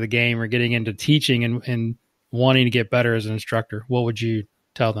into the game or getting into teaching and wanting to get better as an instructor? What would you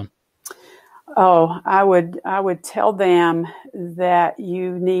tell them? Oh, I would tell them that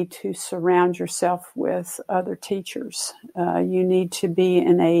you need to surround yourself with other teachers. You need to be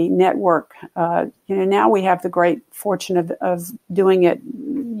in a network. Now we have the great fortune of doing it,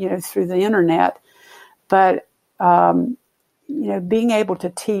 through the internet. But, being able to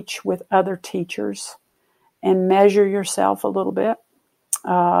teach with other teachers and measure yourself a little bit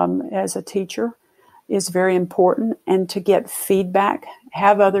as a teacher is very important, and to get feedback,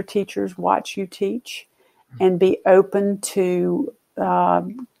 have other teachers watch you teach, and be open to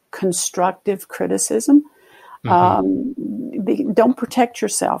constructive criticism. Don't protect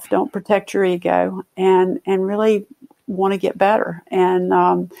yourself. Don't protect your ego, and really want to get better.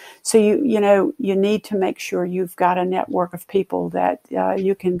 And so you need to make sure you've got a network of people that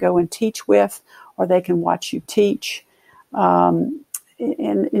you can go and teach with, or they can watch you teach, and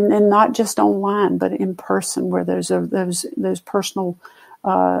not just online, but in person, where those personal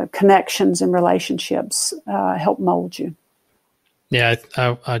connections and relationships help mold you. Yeah,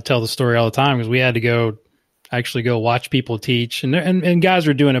 I tell the story all the time because we had to actually go watch people teach, and guys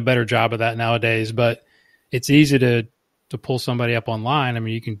are doing a better job of that nowadays. But it's easy to pull somebody up online. I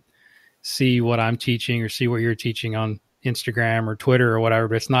mean, you can see what I'm teaching or see what you're teaching on Instagram or Twitter or whatever,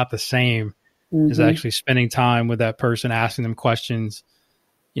 but it's not the same as actually spending time with that person, asking them questions.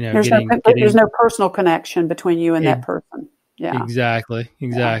 You know, there's no personal connection between you and that person. Yeah, exactly.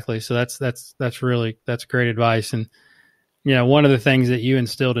 Yeah. So that's great advice. And you know, one of the things that you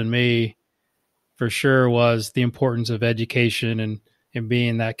instilled in me for sure was the importance of education and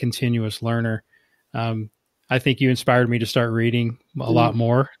being that continuous learner. I think you inspired me to start reading a lot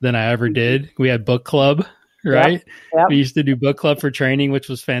more than I ever did. We had book club, right? Yep. We used to do book club for training, which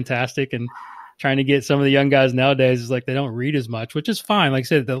was fantastic. And trying to get some of the young guys nowadays is like, they don't read as much, which is fine. Like I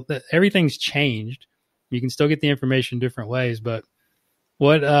said, everything's changed. You can still get the information different ways, but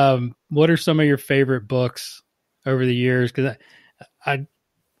what are some of your favorite books over the years? Cause I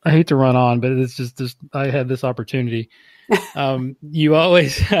hate to run on, but it's just I had this opportunity. You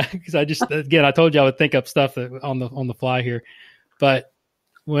always, because I told you I would think up stuff on the fly here. But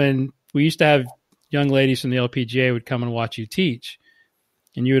when we used to have young ladies from the LPGA would come and watch you teach,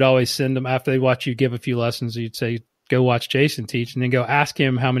 and you would always send them after they watch you give a few lessons. You'd say, "Go watch Jason teach," and then go ask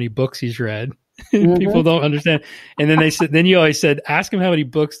him how many books he's read. People don't understand. And then you always said, "Ask him how many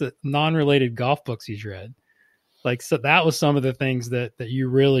books non-related golf books he's read." Like, so that was some of the things that you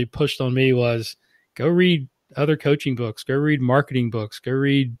really pushed on me was go read other coaching books, go read marketing books, go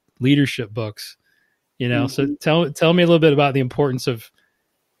read leadership books, you know? So tell me a little bit about the importance of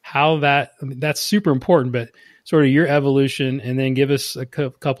how that's super important, but sort of your evolution, and then give us a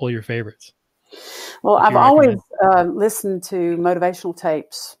couple of your favorites. Well, I've always listened to motivational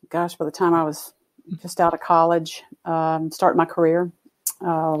tapes. Gosh, by the time I was just out of college, starting my career,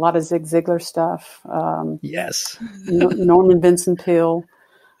 a lot of Zig Ziglar stuff. Yes. Norman Vincent Peale.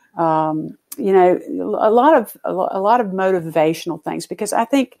 You know, a lot of motivational things, because I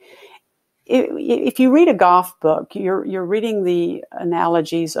think if you read a golf book, you're reading the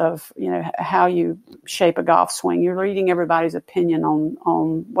analogies of, you know, how you shape a golf swing. You're reading everybody's opinion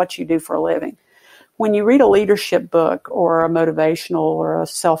on what you do for a living. When you read a leadership book or a motivational or a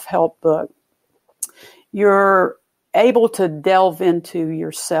self-help book, you're able to delve into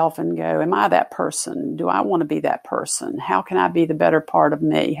yourself and go, am I that person? Do I want to be that person? How can I be the better part of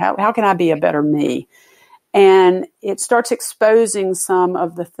me? How can I be a better me? And it starts exposing some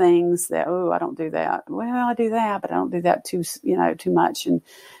of the things that, I don't do that. Well, I do that, but I don't do that too much. And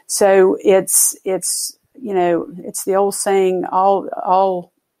so it's the old saying,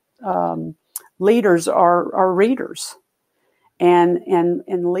 all leaders are readers. And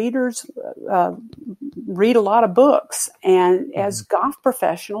leaders read a lot of books. And as golf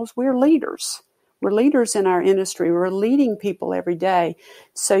professionals, we're leaders. We're leaders in our industry. We're leading people every day.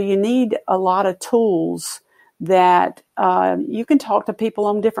 So you need a lot of tools that you can talk to people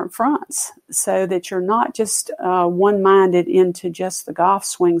on different fronts, so that you're not just one-minded into just the golf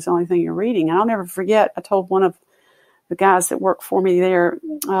swings, the only thing you're reading. And I'll never forget, I told one of the guys that worked for me there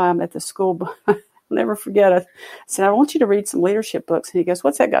at the school, I'll never forget, I said, I want you to read some leadership books. And he goes,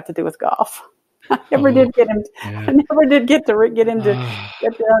 what's that got to do with golf? I never did get him. Yeah. I never did get him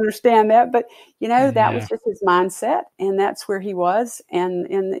to understand that. But that was just his mindset, and that's where he was. And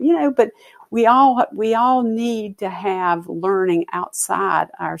but we all need to have learning outside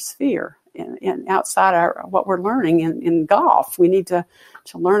our sphere and outside what we're learning in golf. We need to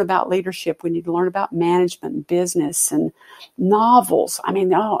learn about leadership. We need to learn about management and business and novels. I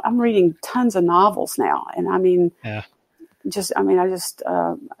mean, I'm reading tons of novels now, and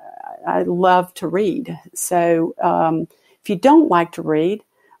I love to read. So if you don't like to read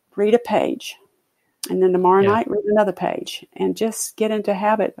a page. And then tomorrow night, read another page. And just get into a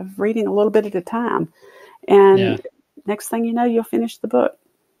habit of reading a little bit at a time. And next thing you know, you'll finish the book.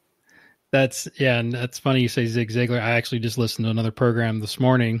 And that's funny you say Zig Ziglar. I actually just listened to another program this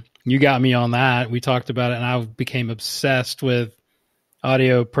morning. You got me on that. We talked about it, and I became obsessed with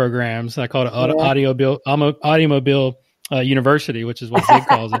audio programs. I call it Yeah. automobile university, which is what Zig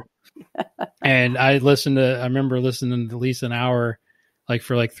calls it. And I remember listening to at least an hour, like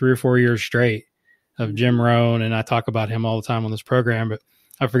for like 3 or 4 years straight of Jim Rohn. And I talk about him all the time on this program, but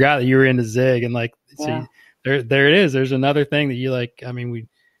I forgot that you were into Zig, and like, Yeah. see, there it is. There's another thing that you like. I mean,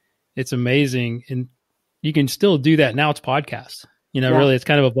 it's amazing. And you can still do that. Now it's podcasts, really, it's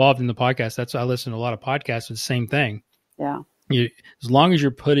kind of evolved in the podcast. That's why I listen to a lot of podcasts. It's the same thing. Yeah. As long as you're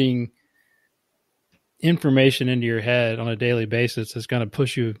putting information into your head on a daily basis, it's going to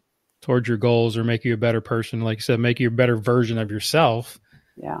push you towards your goals or make you a better person. Like you said, make you a better version of yourself.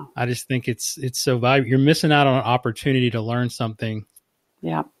 Yeah. I just think it's so valuable. You're missing out on an opportunity to learn something.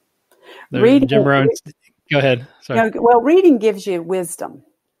 Yeah. Reading, Jim Rohn, go ahead. Sorry. Well, reading gives you wisdom.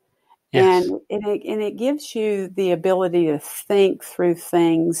 Yes. And it gives you the ability to think through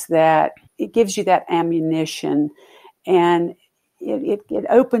things, that it gives you that ammunition, and it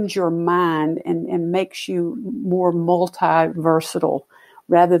opens your mind and makes you more multi-versatile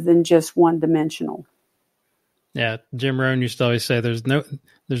rather than just one-dimensional. Yeah, Jim Rohn used to always say there's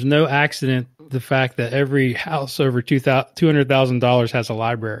no accident the fact that every house over $200,000 has a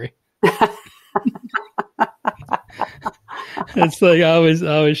library. It's like I always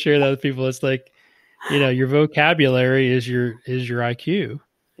share that with people. It's like, your vocabulary is your IQ.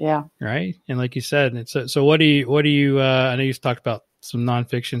 Yeah. Right. And like you said, so what do you I know you talked about some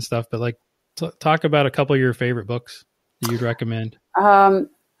nonfiction stuff, but like talk about a couple of your favorite books that you'd recommend.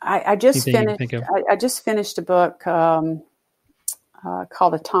 I just finished a book called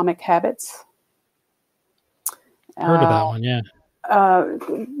Atomic Habits. Heard of that one. Yeah.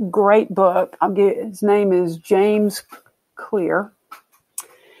 Great book. His name is James Clear,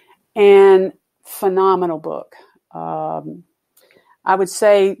 and phenomenal book. I would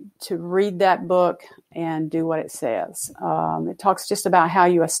say to read that book and do what it says. It talks just about how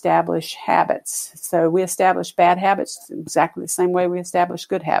you establish habits. So we establish bad habits exactly the same way we establish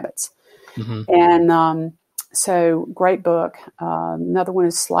good habits. Mm-hmm. And so great book. Another one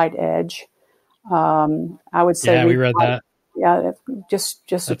is Slight Edge. I would say we read that. Yeah,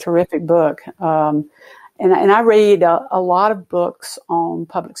 just a terrific book. And I read a lot of books on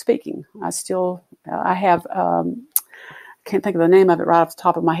public speaking. I have, can't think of the name of it right off the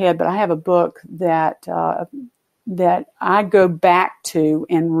top of my head, but I have a book that I go back to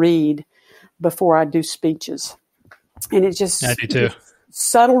and read before I do speeches. And it's just, I do too.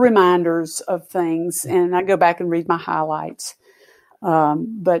 Subtle reminders of things, and I go back and read my highlights.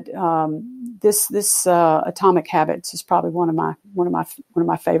 But this Atomic Habits is probably one of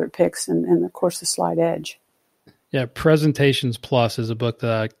my favorite picks, and of course the Slight Edge. Yeah, Presentations Plus is a book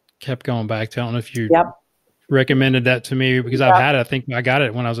that I kept going back to. I don't know if you recommended that to me, because I've had it. I think I got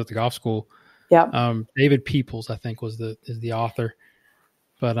it when I was at the golf school. Yeah. David Peoples, I think, is the author.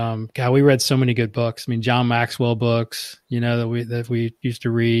 But God, we read so many good books. I mean, John Maxwell books, that we used to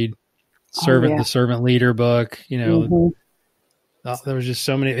read. The Servant Leader book, Mm-hmm. There was just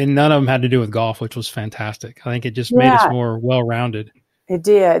so many, and none of them had to do with golf, which was fantastic. I think it just made us more well-rounded. It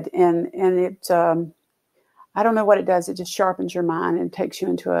did, and it. I don't know what it does. It just sharpens your mind and takes you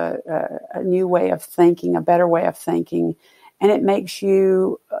into a new way of thinking, a better way of thinking, and it makes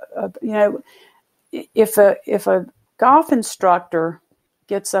you, if a golf instructor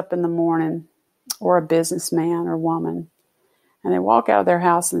gets up in the morning, or a businessman or woman, and they walk out of their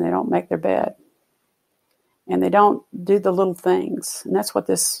house and they don't make their bed, and they don't do the little things, and that's what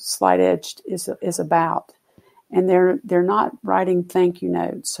this Slight Edge is about. And they're not writing thank you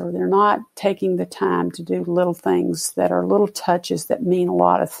notes, or they're not taking the time to do little things that are little touches that mean a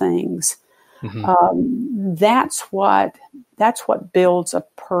lot of things. Mm-hmm. That's what builds a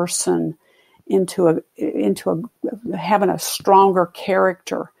person into having a stronger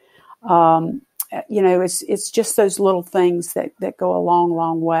character. It's just those little things that go a long,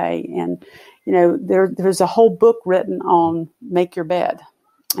 long way. And there's a whole book written on Make Your Bed,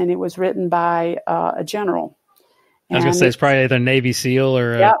 and it was written by a general. I was going to say it's probably either Navy SEAL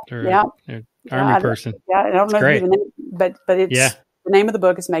or Army person. Yeah, I don't know great. The name, but it's the name of the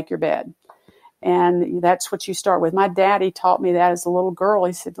book is Make Your Bed, and that's what you start with. My daddy taught me that as a little girl.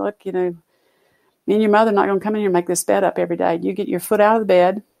 He said, "Look, me and your mother are not going to come in here and make this bed up every day. You get your foot out of the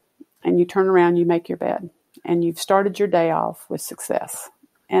bed, and you turn around, you make your bed, and you've started your day off with success."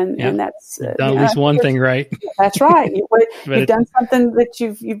 And that's you've done at least one thing right. That's right. You've done something that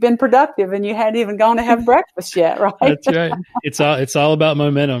you've been productive, and you hadn't even gone to have breakfast yet, right? That's right. It's all about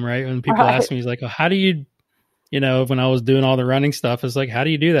momentum, right? When people ask me, it's like, oh, how do you, when I was doing all the running stuff, it's like, how do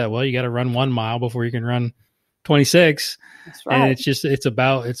you do that? Well, you got to run 1 mile before you can run 26. That's right. And it's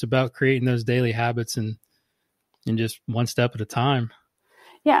about creating those daily habits and just one step at a time.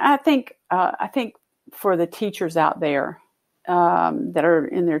 Yeah, I think for the teachers out there that are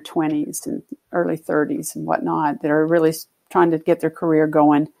in their 20s and early 30s and whatnot, that are really trying to get their career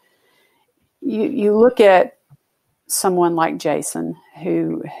going, you look at someone like Jason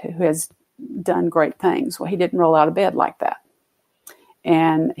who has done great things. Well, he didn't roll out of bed like that.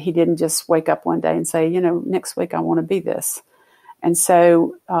 And he didn't just wake up one day and say, next week I want to be this. And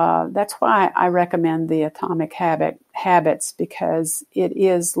so that's why I recommend the Atomic Habits, because it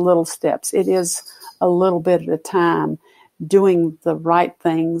is little steps. It is a little bit at a time, doing the right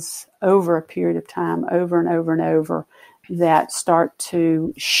things over a period of time, over and over and over, that start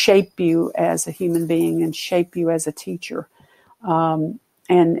to shape you as a human being and shape you as a teacher.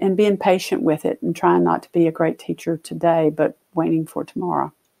 And being patient with it and trying not to be a great teacher today, but waiting for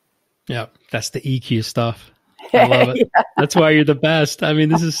tomorrow. Yeah, that's the EQ stuff. I love it. Yeah. That's why you're the best. I mean,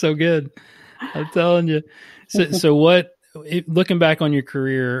 this is so good. I'm telling you. So what, looking back on your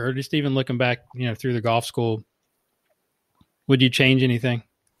career, or just even looking back, through the golf school, would you change anything?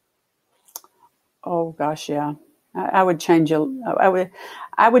 Oh gosh, yeah. I would change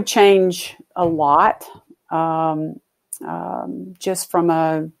I would change a lot. Just from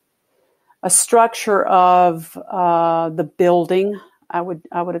a structure of the building, I would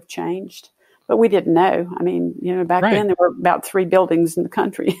have changed, but we didn't know. I mean, back then there were about 3 buildings in the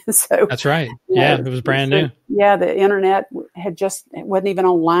country, so that's right. Yeah, it was brand new. Yeah, the internet wasn't even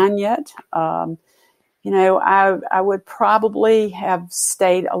online yet. I would probably have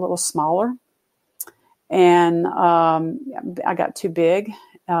stayed a little smaller, and I got too big,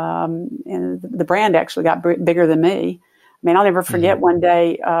 and the brand actually got bigger than me. I mean, I'll never forget one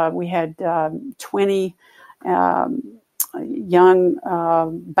day we had 20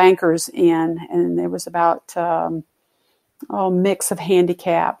 young bankers in, and there was about a mix of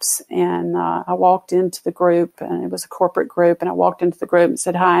handicaps. And I walked into the group, and it was a corporate group, and I walked into the group and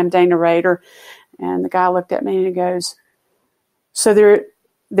said, "Hi, I'm Dana Rader." And the guy looked at me and he goes, "So there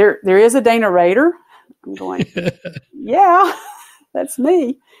is a Dana Rader?" I'm going, "Yeah, that's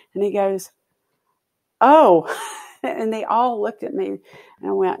me." And he goes, "Oh." And they all looked at me, and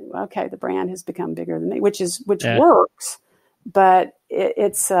I went, "Okay, the brand has become bigger than me," which works, but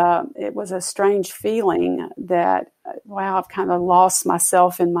it was a strange feeling that, wow, I've kind of lost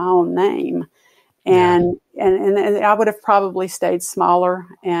myself in my own name, and I would have probably stayed smaller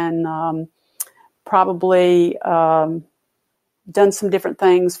and probably done some different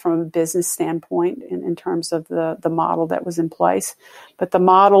things from a business standpoint in terms of the model that was in place. But the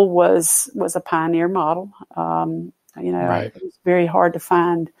model was a pioneer model. Right. It was very hard to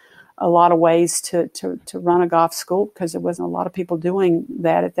find a lot of ways to run a golf school, because there wasn't a lot of people doing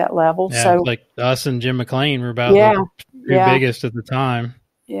that at that level. Yeah, so like us and Jim McLean were about the biggest at the time.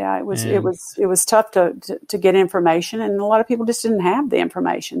 Yeah, it was tough to get information, and a lot of people just didn't have the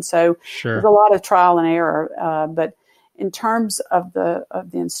information. So there's a lot of trial and error. But in terms of the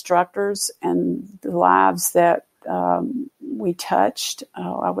instructors and the lives that we touched,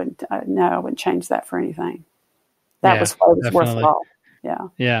 I wouldn't change that for anything. That was what it was worthwhile. Yeah.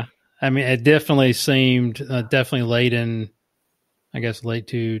 Yeah. I mean, it definitely seemed definitely late in, I guess, late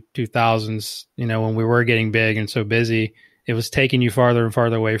 2000s, when we were getting big and so busy, it was taking you farther and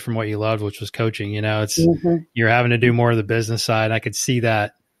farther away from what you loved, which was coaching. It's you're having to do more of the business side. I could see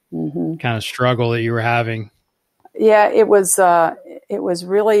that kind of struggle that you were having. Yeah, it was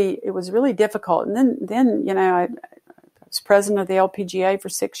really difficult. And then I was president of the LPGA for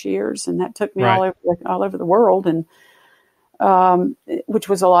 6 years, and that took me all over the world, and which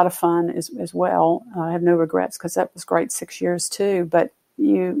was a lot of fun as well. I have no regrets, because that was great 6 years too. But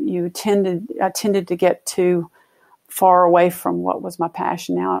I tended to get too far away from what was my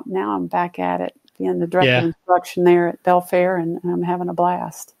passion. Now I'm back at it, being the director of instruction there at Belfair, and I'm having a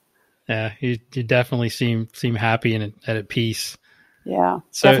blast. Yeah, you definitely seem happy and at peace. Yeah,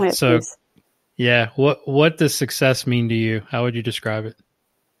 definitely at peace. Yeah, what does success mean to you? How would you describe it?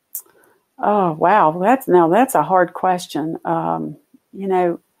 Oh, wow, that's a hard question.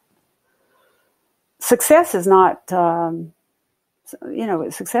 Success is not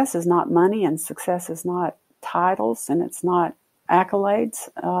success is not money, and success is not titles, and it's not accolades.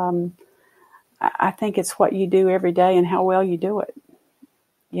 I think it's what you do every day and how well you do it.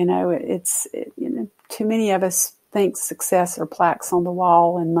 Too many of us think success are plaques on the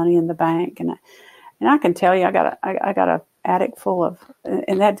wall and money in the bank, and I can tell you, I got a attic full of,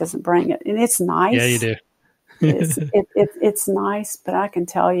 and that doesn't bring it, and it's nice. Yeah, you do. It's nice, but I can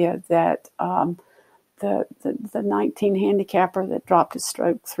tell you that the 19 handicapper that dropped his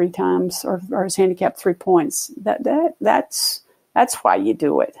stroke 3 times, or his handicap 3 points, that's why you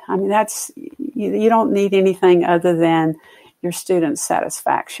do it. I mean, you don't need anything other than your students'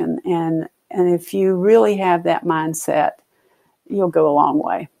 satisfaction. And if you really have that mindset, you'll go a long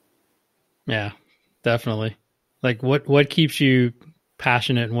way. Yeah, definitely. Like what keeps you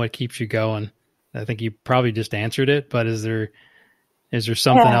passionate and what keeps you going? I think you probably just answered it, but is there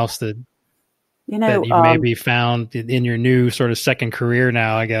something else that that you maybe found in your new sort of second career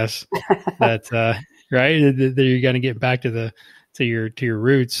now, I guess, that right, that you're going to get back to your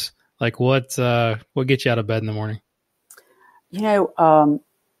roots? Like what gets you out of bed in the morning?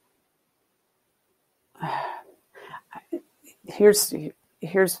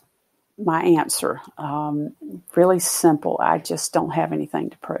 Here's my answer. Really simple. I just don't have anything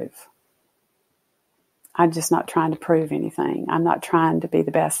to prove. I'm just not trying to prove anything. I'm not trying to be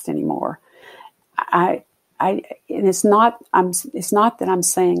the best anymore. And it's not that I'm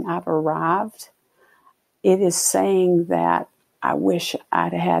saying I've arrived. It is saying that I wish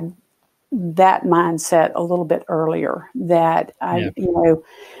I'd had that mindset a little bit earlier, that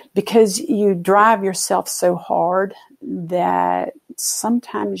because you drive yourself so hard that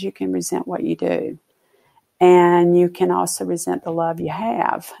sometimes you can resent what you do, and you can also resent the love you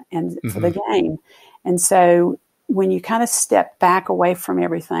have and for the game. And so when you kind of step back away from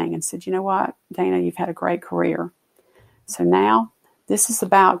everything and said, you know what, Dana, you've had a great career. So now this is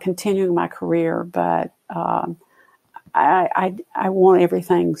about continuing my career, but I want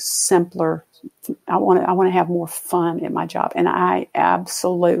everything simpler. I want to have more fun at my job. And I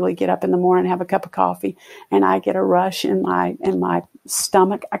absolutely get up in the morning, have a cup of coffee, and I get a rush in my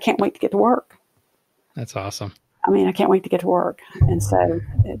stomach. I can't wait to get to work. That's awesome. I mean, I can't wait to get to work. And so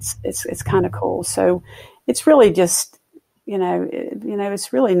it's kind of cool. So it's really just,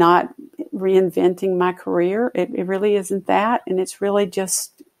 it's really not reinventing my career. It really isn't that. And it's really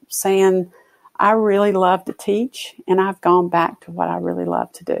just saying, I really love to teach, and I've gone back to what I really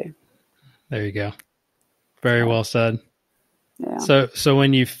love to do. There you go. Very well said. Yeah. So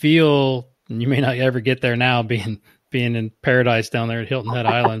when you feel, and you may not ever get there now being in paradise down there at Hilton Head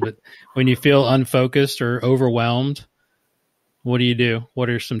Island, but when you feel unfocused or overwhelmed, what do you do? What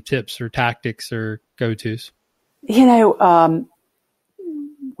are some tips or tactics or go-tos? When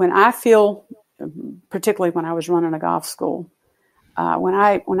I feel, particularly when I was running a golf school, when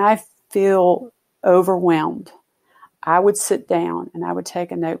I feel overwhelmed, I would sit down and I would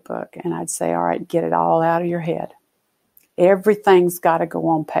take a notebook and I'd say, all right, get it all out of your head. Everything's got to go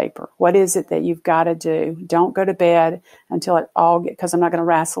on paper. What is it that you've got to do? Don't go to bed until it all because I'm not going to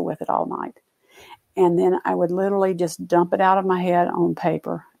wrestle with it all night. And then I would literally just dump it out of my head on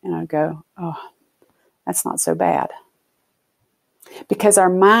paper, and I'd go, oh, that's not so bad. Because our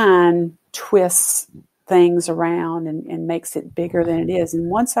mind twists things around and makes it bigger than it is. And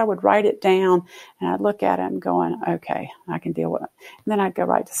once I would write it down and I'd look at it and going, okay, I can deal with it. And then I'd go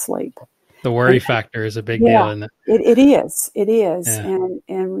right to sleep. The worry factor is a big deal, isn't it? It is. It is. Yeah.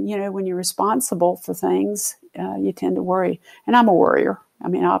 And when you're responsible for things, you tend to worry. And I'm a worrier. I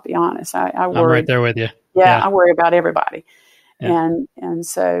mean, I'll be honest. I worry. I'm right there with you. Yeah, I worry about everybody. Yeah. And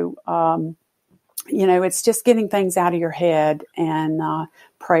so, it's just getting things out of your head and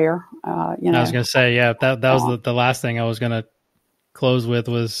prayer. I was going to say, that was the last thing I was going to close with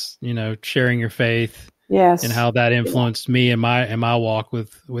was, sharing your faith. Yes. And how that influenced me in my walk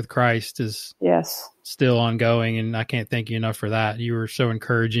with Christ is still ongoing. And I can't thank you enough for that. You were so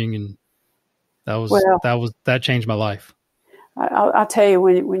encouraging, and that changed my life. I'll tell you,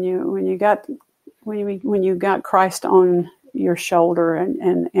 when you got Christ on your shoulder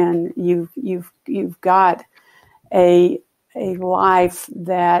and you've got a life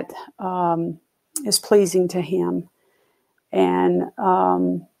that is pleasing to Him, and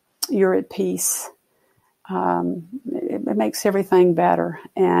you're at peace. It makes everything better.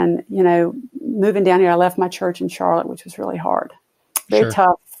 And, moving down here, I left my church in Charlotte, which was really hard, very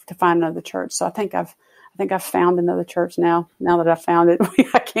tough to find another church. So I think I've found another church now. Now that I've found it,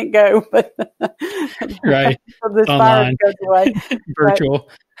 I can't go, but right. this virus goes away. Virtual.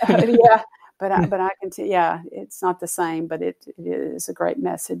 But I can see, it's not the same, but it is a great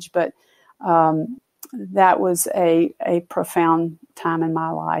message. But, that was a profound time in my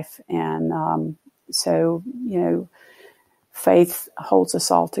life. And, so, faith holds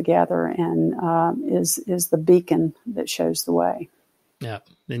us all together and is the beacon that shows the way. Yeah.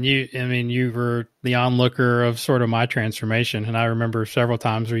 And you were the onlooker of sort of my transformation. And I remember several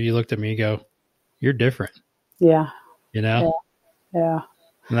times where you looked at me and go, you're different. Yeah. Yeah. And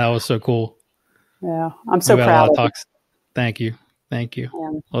that was so cool. Yeah. I'm so proud of you. Thank you.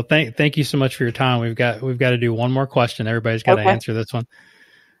 Yeah. Well, thank you so much for your time. We've got to do one more question. Everybody's got to answer this one.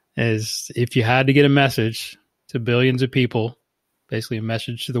 Is if you had to get a message to billions of people, basically a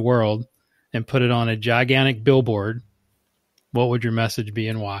message to the world, and put it on a gigantic billboard, what would your message be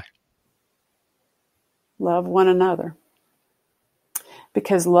and why? Love one another.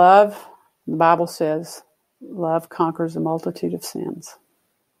 Because love, the Bible says, love conquers a multitude of sins.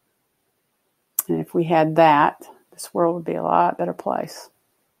 And if we had that, this world would be a lot better place.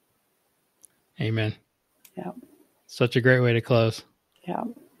 Amen. Yeah. Such a great way to close. Yeah.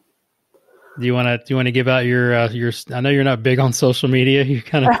 Do you want to give out your, I know you're not big on social media. You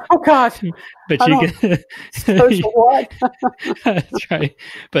kind of, oh gosh, but you can, social what? That's right.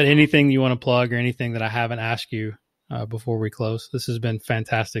 But anything you want to plug or anything that I haven't asked you before we close, this has been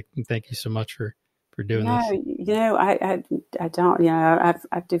fantastic. And thank you so much for doing this. I don't, I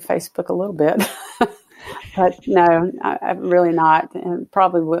do Facebook a little bit, but no, I'm really not, and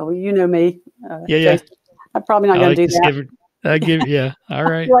probably will. You know me. Yeah. I'm probably not going to do that. Yeah. All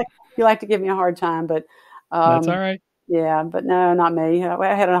right. You like to give me a hard time, but that's all right. Yeah, but no, not me.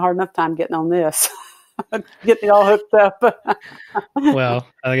 I had a hard enough time getting on this, getting it all hooked up. Well,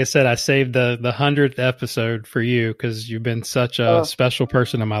 like I said, I saved the 100th episode for you because you've been such a special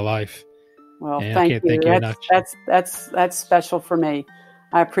person in my life. Well, and thank you. That's special for me.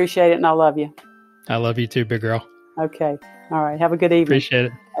 I appreciate it, and I love you. I love you too, big girl. Okay. All right. Have a good evening. Appreciate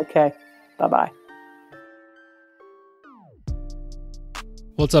it. Okay. Bye-bye.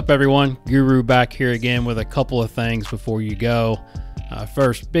 What's up, everyone? Guru back here again with a couple of things before you go.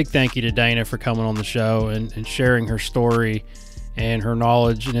 First, big thank you to Dana for coming on the show and sharing her story and her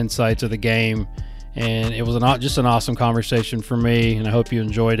knowledge and insights of the game. And it was just an awesome conversation for me, and I hope you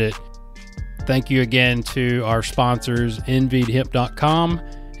enjoyed it. Thank you again to our sponsors, NVDHemp.com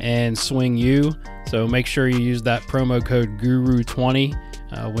and Swing U. So make sure you use that promo code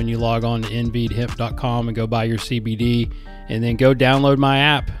GURU20 when you log on to NVDHemp.com and go buy your CBD. And then go download my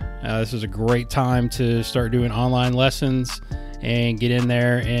app. This is a great time to start doing online lessons and get in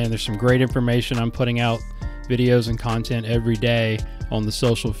there. And there's some great information. I'm putting out videos and content every day on the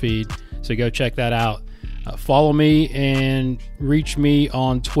social feed. So go check that out. Follow me and reach me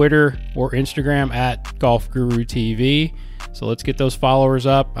on Twitter or Instagram at GolfGuruTV. So let's get those followers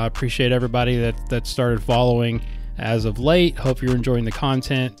up. I appreciate everybody that started following as of late. Hope you're enjoying the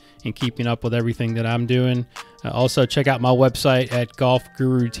content and keeping up with everything that I'm doing. Also, check out my website at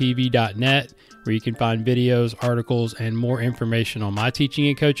golfgurutv.net, where you can find videos, articles, and more information on my teaching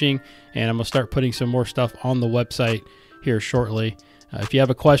and coaching. And I'm going to start putting some more stuff on the website here shortly. If you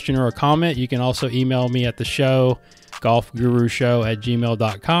have a question or a comment, you can also email me at the show,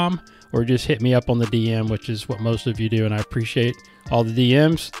 golfgurushow@gmail.com, or just hit me up on the DM, which is what most of you do, and I appreciate all the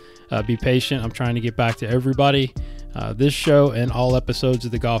DMs. Be patient. I'm trying to get back to everybody. This show and all episodes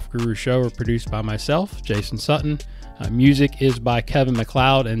of the Golf Guru Show are produced by myself, Jason Sutton. Music is by Kevin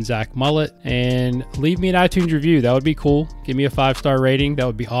MacLeod and Zach Mullett. And leave me an iTunes review. That would be cool. Give me a 5-star rating. That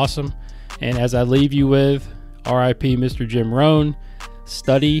would be awesome. And as I leave you with RIP Mr. Jim Rohn,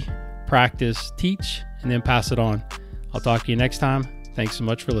 study, practice, teach, and then pass it on. I'll talk to you next time. Thanks so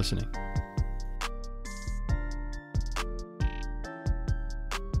much for listening.